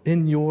 no,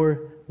 in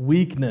your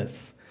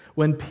weakness.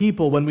 When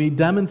we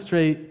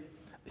demonstrate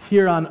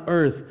here on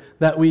earth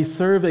that we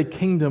serve a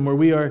kingdom where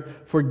we are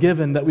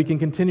forgiven, that we can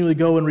continually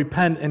go and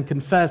repent and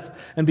confess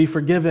and be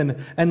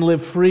forgiven and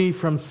live free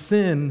from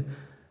sin,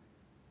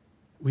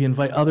 we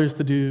invite others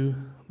to do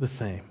the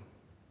same.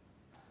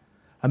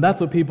 And that's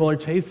what people are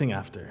chasing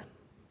after.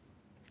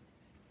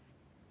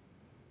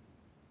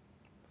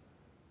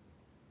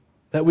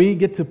 That we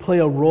get to play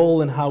a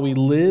role in how we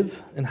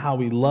live and how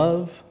we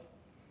love,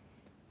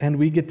 and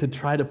we get to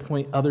try to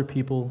point other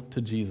people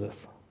to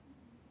Jesus.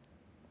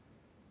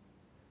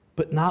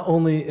 But not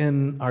only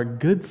in our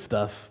good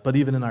stuff, but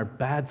even in our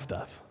bad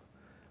stuff,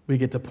 we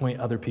get to point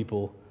other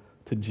people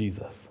to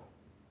Jesus.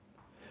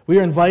 We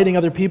are inviting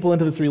other people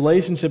into this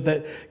relationship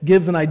that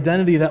gives an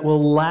identity that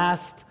will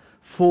last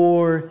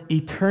for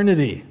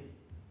eternity.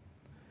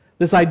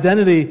 This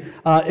identity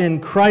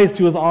in Christ,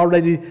 who has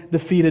already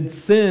defeated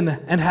sin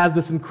and has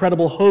this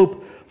incredible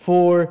hope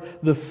for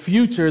the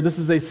future. This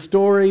is a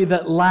story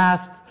that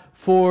lasts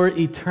for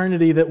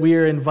eternity that we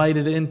are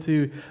invited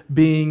into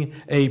being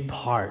a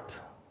part.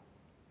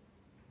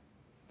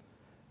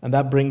 And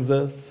that brings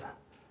us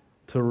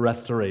to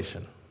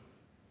restoration.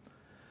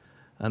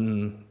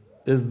 And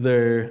is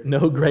there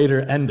no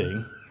greater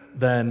ending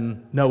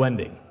than no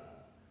ending?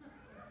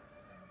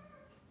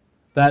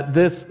 That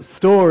this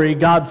story,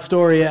 God's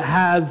story, it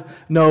has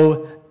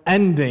no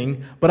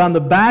ending, but on the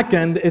back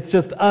end, it's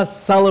just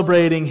us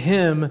celebrating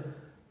Him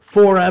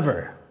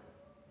forever.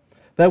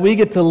 That we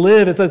get to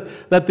live, it says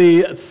that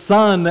the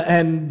sun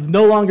is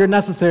no longer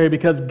necessary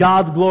because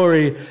God's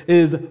glory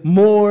is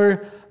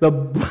more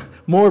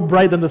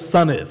bright than the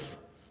sun is.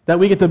 That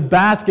we get to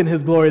bask in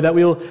His glory, that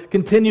we will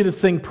continue to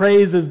sing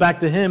praises back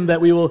to Him, that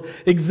we will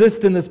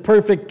exist in this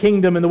perfect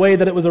kingdom in the way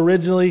that it was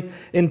originally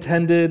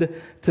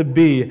intended to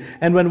be.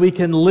 And when we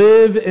can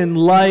live in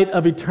light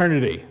of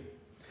eternity,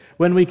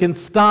 when we can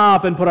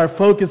stop and put our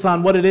focus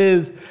on what it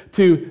is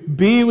to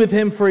be with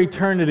Him for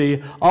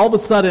eternity, all of a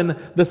sudden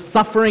the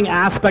suffering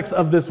aspects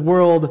of this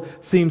world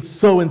seem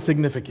so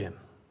insignificant.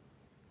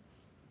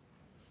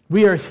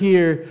 We are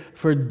here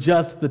for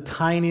just the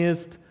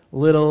tiniest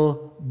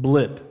little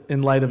blip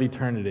in light of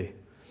eternity.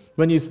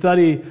 When you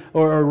study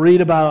or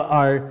read about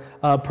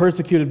our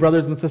persecuted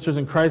brothers and sisters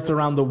in Christ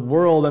around the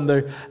world, and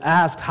they're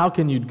asked, how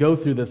can you go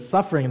through this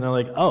suffering? And they're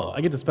like, oh,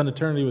 I get to spend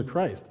eternity with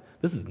Christ.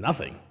 This is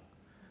nothing.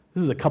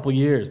 This is a couple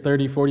years,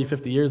 30, 40,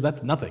 50 years.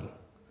 That's nothing.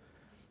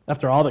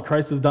 After all that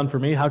Christ has done for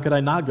me, how could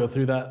I not go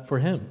through that for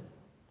Him?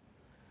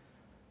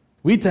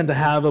 We tend to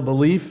have a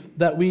belief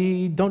that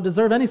we don't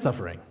deserve any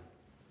suffering,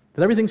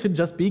 that everything should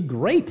just be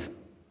great.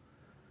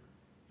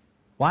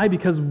 Why?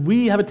 Because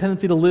we have a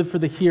tendency to live for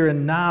the here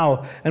and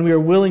now, and we are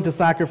willing to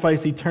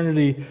sacrifice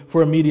eternity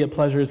for immediate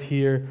pleasures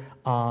here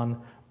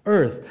on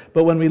earth.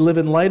 But when we live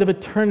in light of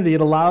eternity,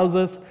 it allows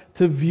us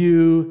to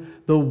view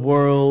the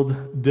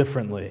world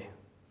differently.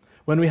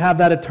 When we have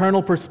that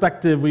eternal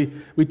perspective,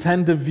 we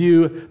tend to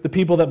view the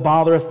people that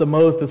bother us the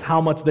most as how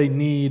much they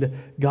need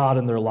God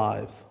in their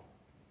lives.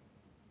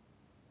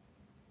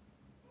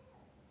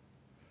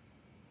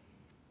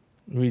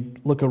 We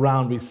look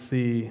around, we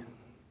see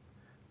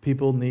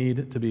people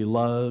need to be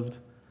loved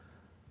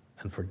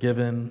and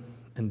forgiven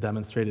and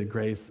demonstrated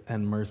grace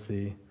and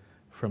mercy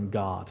from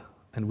God.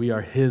 And we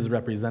are His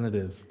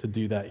representatives to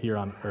do that here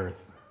on earth.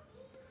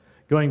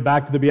 Going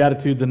back to the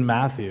Beatitudes in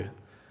Matthew,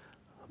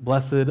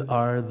 blessed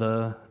are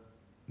the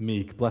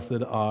meek,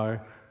 blessed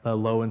are the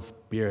low in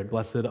spirit,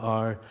 blessed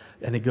are,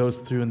 and it goes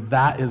through, and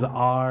that is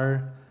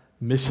our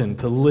mission,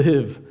 to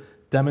live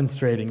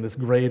demonstrating this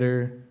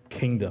greater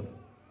kingdom.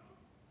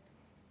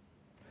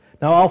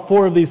 Now, all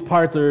four of these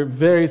parts are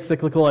very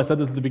cyclical. I said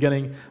this at the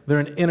beginning. They're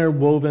an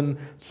interwoven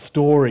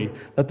story.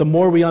 That the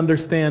more we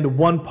understand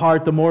one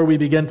part, the more we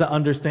begin to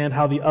understand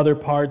how the other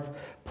parts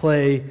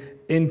play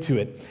into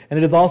it. And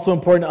it is also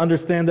important to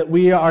understand that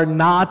we are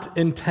not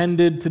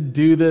intended to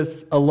do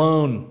this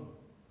alone.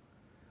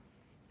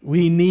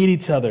 We need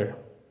each other.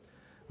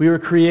 We were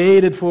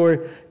created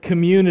for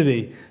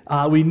community.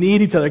 We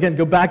need each other. Again,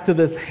 go back to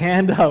this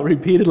handout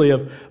repeatedly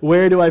of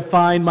where do I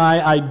find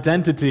my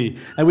identity?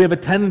 And we have a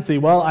tendency,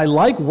 well, I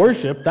like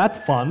worship. That's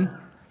fun.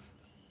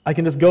 I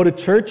can just go to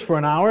church for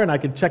an hour and I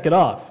can check it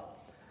off.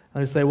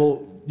 And I say, well,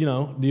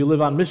 do you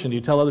live on mission? Do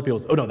you tell other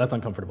people, oh no, that's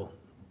uncomfortable.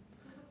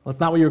 Well, that's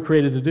not what you were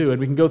created to do. And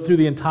we can go through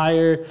the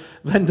entire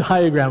Venn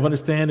diagram of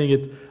understanding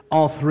it's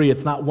all three.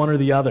 It's not one or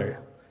the other.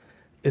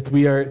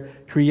 We are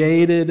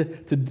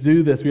created to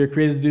do this. We are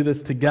created to do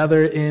this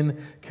together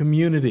in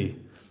community.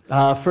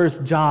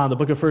 1 John, the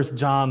book of 1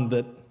 John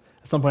that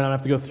At some point, I'm going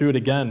to have to go through it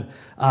again.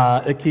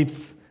 It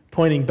keeps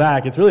pointing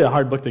back. It's really a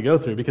hard book to go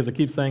through because it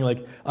keeps saying,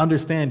 like,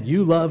 understand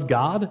you love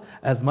God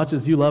as much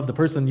as you love the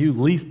person you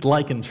least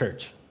like in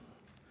church,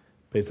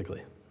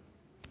 basically.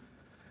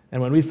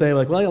 And when we say,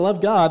 like, well, I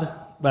love God,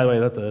 by the way,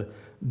 that's a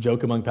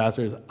joke among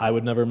pastors I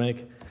would never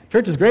make.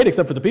 Church is great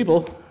except for the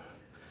people.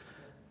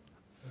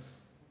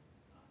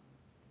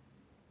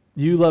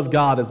 You love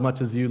God as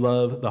much as you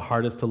love the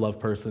hardest to love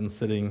person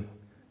sitting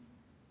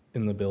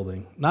in the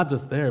building. Not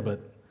just there, but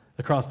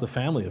across the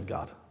family of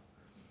God.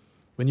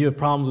 When you have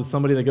problems with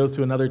somebody that goes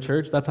to another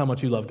church, that's how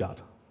much you love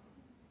God.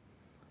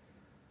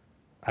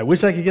 I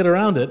wish I could get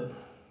around it,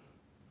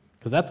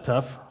 because that's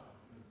tough.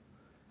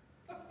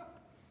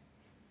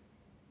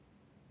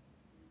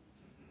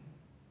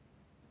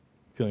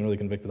 Feeling really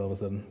convicted all of a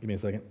sudden. Give me a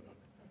second.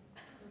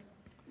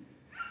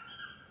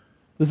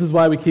 This is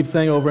why we keep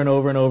saying over and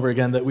over and over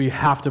again that we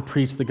have to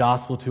preach the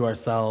gospel to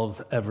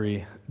ourselves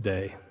every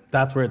day.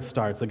 That's where it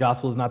starts. The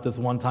gospel is not this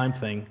one-time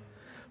thing.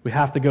 We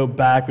have to go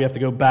back. We have to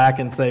go back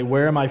and say,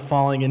 where am I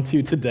falling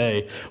into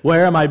today?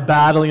 Where am I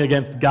battling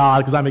against God?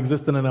 Because I'm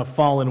existing in a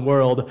fallen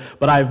world,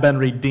 but I've been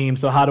redeemed.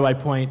 So how do I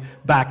point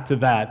back to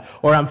that?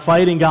 Or I'm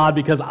fighting God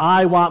because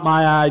I want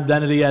my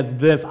identity as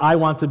this. I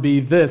want to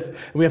be this.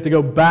 And we have to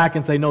go back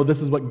and say, no,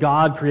 this is what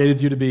God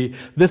created you to be.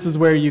 This is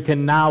where you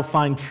can now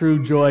find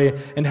true joy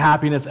and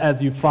happiness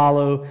as you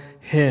follow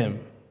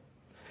Him.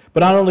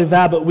 But not only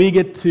that, but we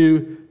get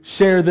to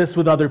share this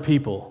with other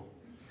people.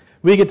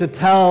 We get to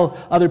tell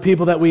other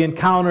people that we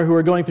encounter who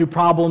are going through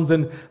problems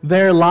in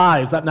their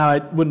lives. Now,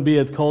 it wouldn't be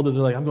as cold as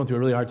they're like, I'm going through a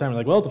really hard time. We're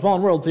like, well, it's a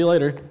fallen world. See you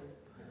later.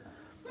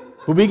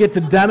 But we get to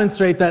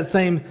demonstrate that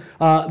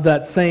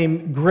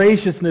same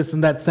graciousness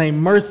and that same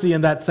mercy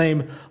and that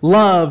same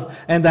love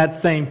and that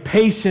same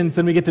patience.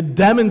 And we get to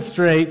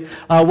demonstrate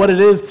what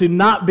it is to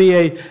not be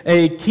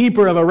a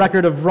keeper of a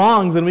record of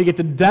wrongs. And we get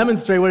to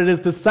demonstrate what it is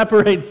to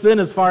separate sin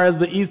as far as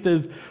the east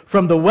is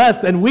from the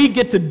west. And we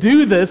get to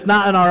do this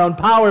not in our own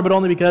power, but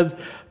only because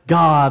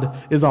God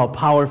is all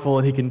powerful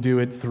and He can do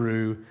it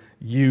through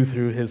you,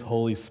 through His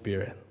Holy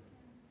Spirit.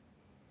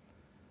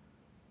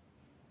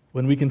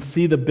 When we can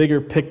see the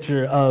bigger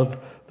picture of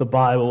the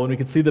Bible, when we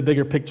can see the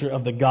bigger picture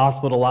of the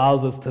gospel, it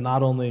allows us to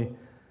not only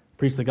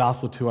preach the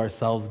gospel to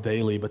ourselves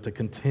daily, but to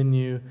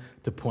continue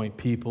to point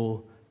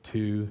people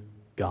to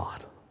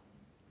God.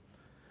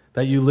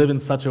 That you live in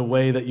such a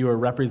way that you are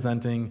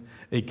representing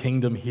a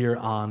kingdom here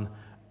on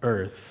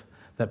earth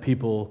that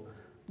people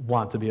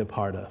want to be a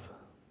part of.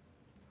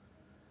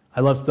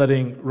 I love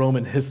studying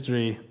Roman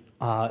history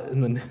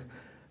in the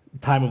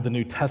time of the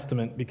New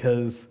Testament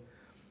because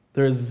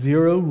there is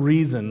zero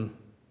reason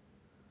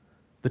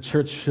the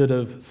church should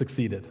have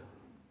succeeded.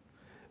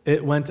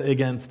 It went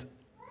against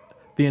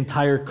the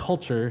entire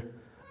culture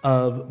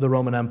of the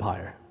Roman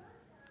Empire.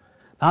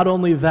 Not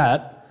only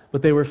that,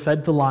 but they were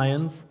fed to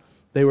lions,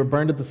 they were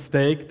burned at the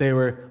stake, they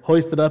were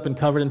hoisted up and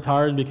covered in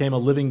tar and became a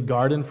living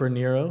garden for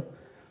Nero.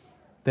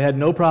 They had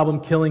no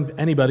problem killing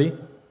anybody.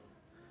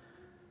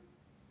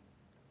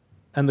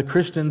 And the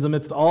Christians,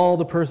 amidst all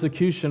the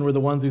persecution, were the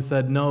ones who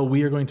said, no,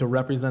 we are going to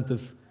represent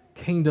this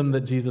kingdom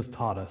that Jesus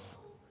taught us.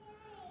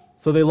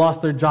 So they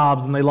lost their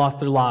jobs and they lost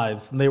their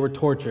lives and they were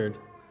tortured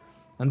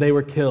and they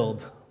were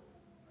killed.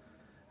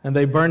 And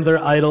they burned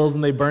their idols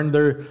and they burned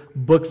their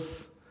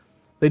books.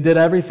 They did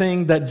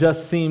everything that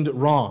just seemed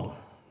wrong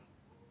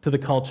to the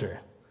culture.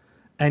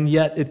 And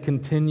yet it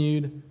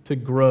continued to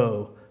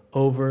grow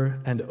over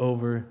and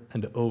over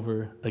and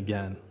over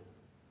again.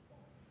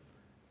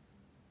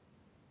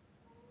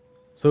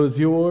 So is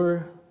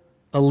your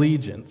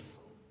allegiance,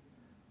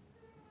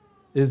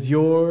 is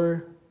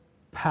your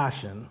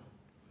passion,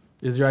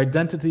 is your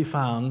identity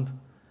found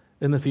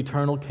in this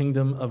eternal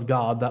kingdom of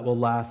God that will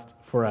last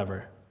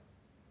forever?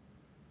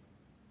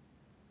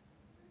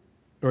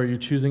 Or are you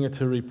choosing it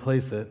to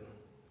replace it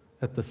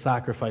at the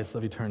sacrifice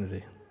of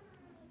eternity?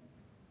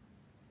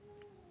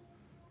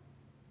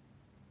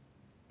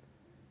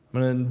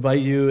 I'm going to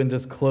invite you and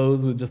just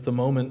close with just a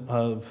moment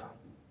of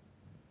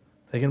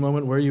taking a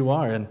moment where you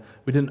are. And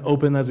we didn't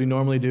open as we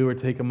normally do or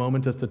take a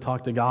moment just to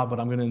talk to God, but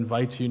I'm going to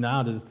invite you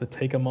now to just to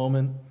take a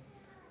moment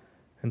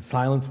and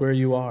silence where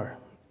you are.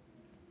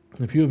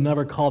 And if you have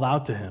never called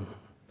out to Him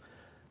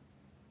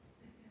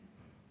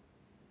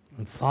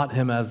and sought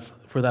Him as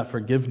for that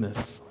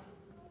forgiveness,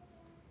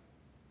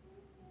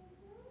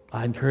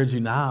 I encourage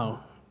you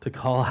now to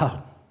call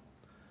out,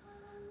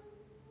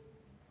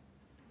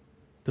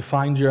 to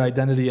find your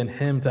identity in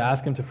Him, to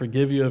ask Him to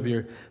forgive you of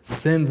your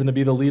sins and to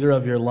be the leader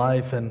of your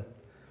life and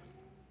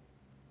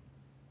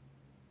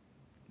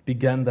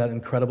begin that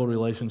incredible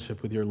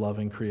relationship with your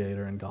loving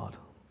Creator and God.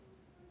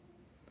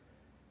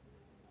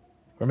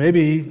 Or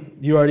maybe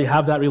you already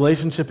have that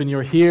relationship and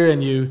you're here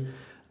and you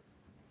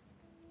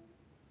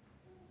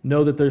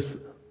know that there's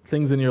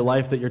things in your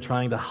life that you're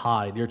trying to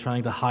hide. You're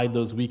trying to hide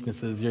those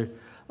weaknesses. You're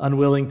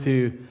unwilling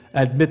to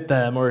admit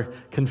them or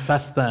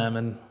confess them,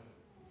 and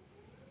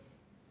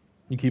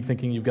you keep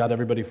thinking you've got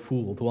everybody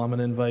fooled. Well, I'm going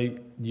to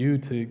invite you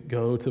to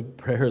go to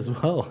prayer as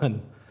well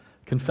and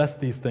confess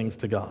these things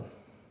to God.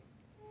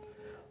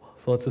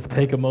 So let's just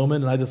take a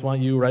moment, and I just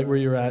want you right where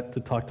you're at to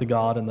talk to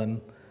God, and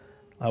then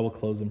I will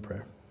close in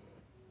prayer.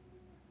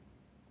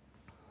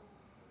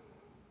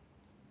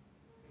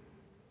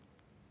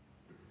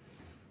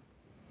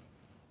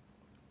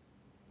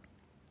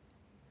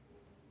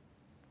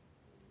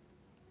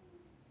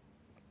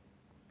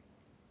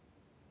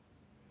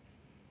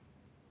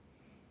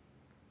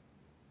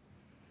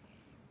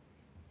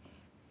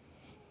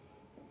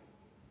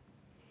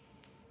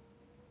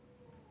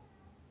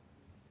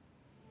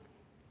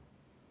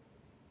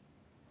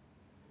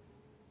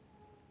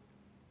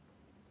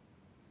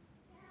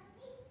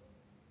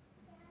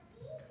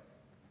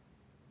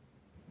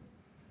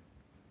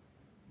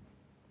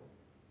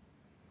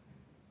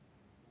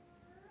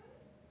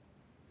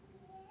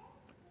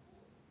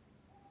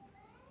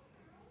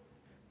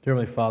 Dear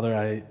Heavenly Father,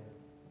 I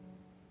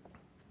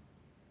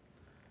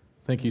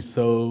thank you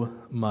so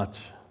much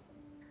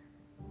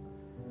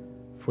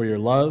for your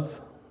love,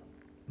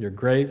 your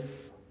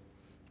grace,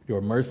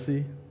 your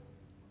mercy.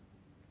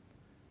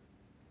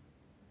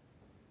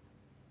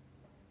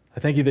 I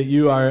thank you that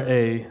you are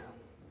a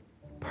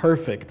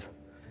perfect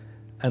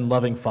and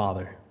loving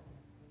Father,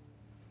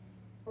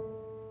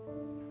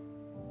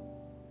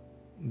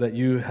 that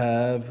you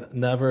have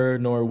never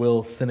nor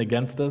will sin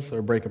against us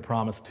or break a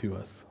promise to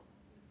us.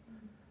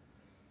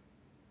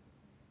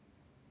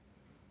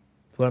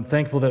 So I'm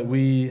thankful that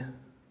we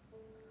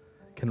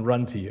can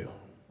run to you.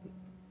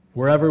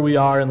 Wherever we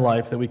are in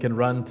life, that we can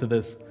run to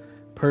this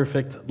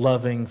perfect,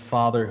 loving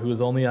Father who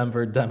has only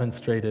ever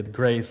demonstrated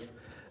grace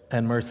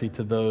and mercy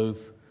to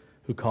those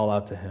who call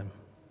out to him.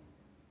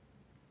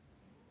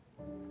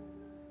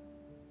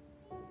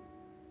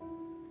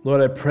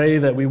 Lord, I pray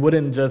that we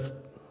wouldn't just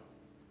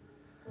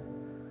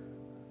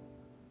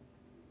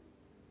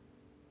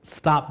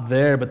stop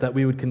there, but that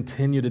we would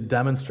continue to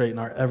demonstrate in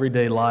our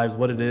everyday lives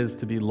what it is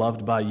to be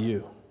loved by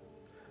you,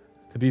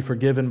 to be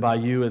forgiven by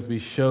you as we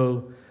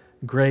show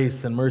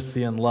grace and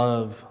mercy and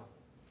love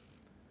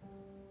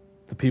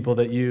the people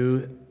that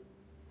you,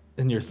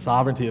 in your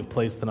sovereignty, have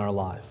placed in our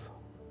lives.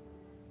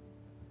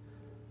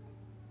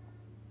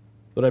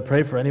 Lord, I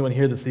pray for anyone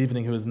here this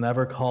evening who has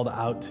never called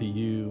out to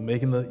you,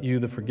 making you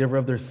the forgiver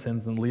of their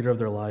sins and leader of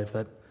their life,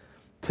 that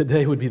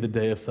today would be the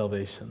day of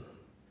salvation.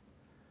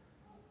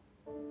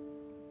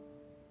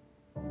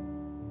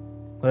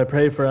 Lord, I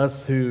pray for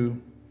us who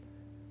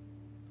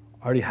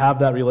already have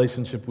that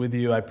relationship with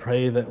you. I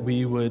pray that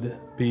we would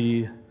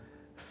be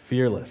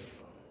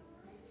fearless,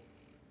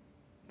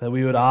 that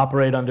we would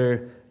operate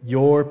under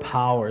your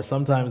power,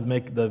 sometimes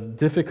make the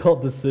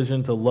difficult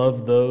decision to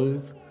love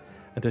those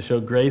and to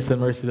show grace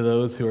and mercy to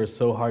those who are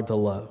so hard to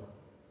love.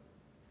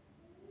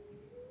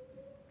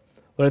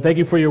 Lord, I thank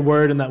you for your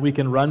word and that we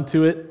can run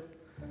to it.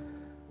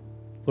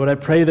 Lord, I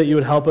pray that you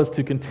would help us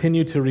to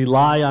continue to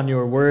rely on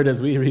your word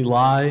as we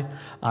rely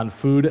on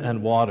food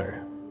and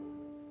water.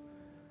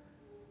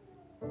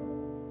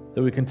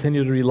 That we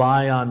continue to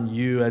rely on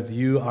you as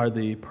you are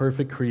the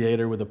perfect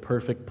creator with a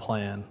perfect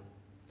plan.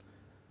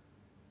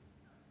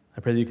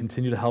 I pray that you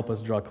continue to help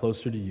us draw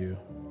closer to you.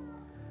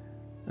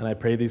 And I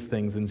pray these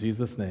things in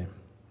Jesus' name.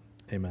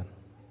 Amen.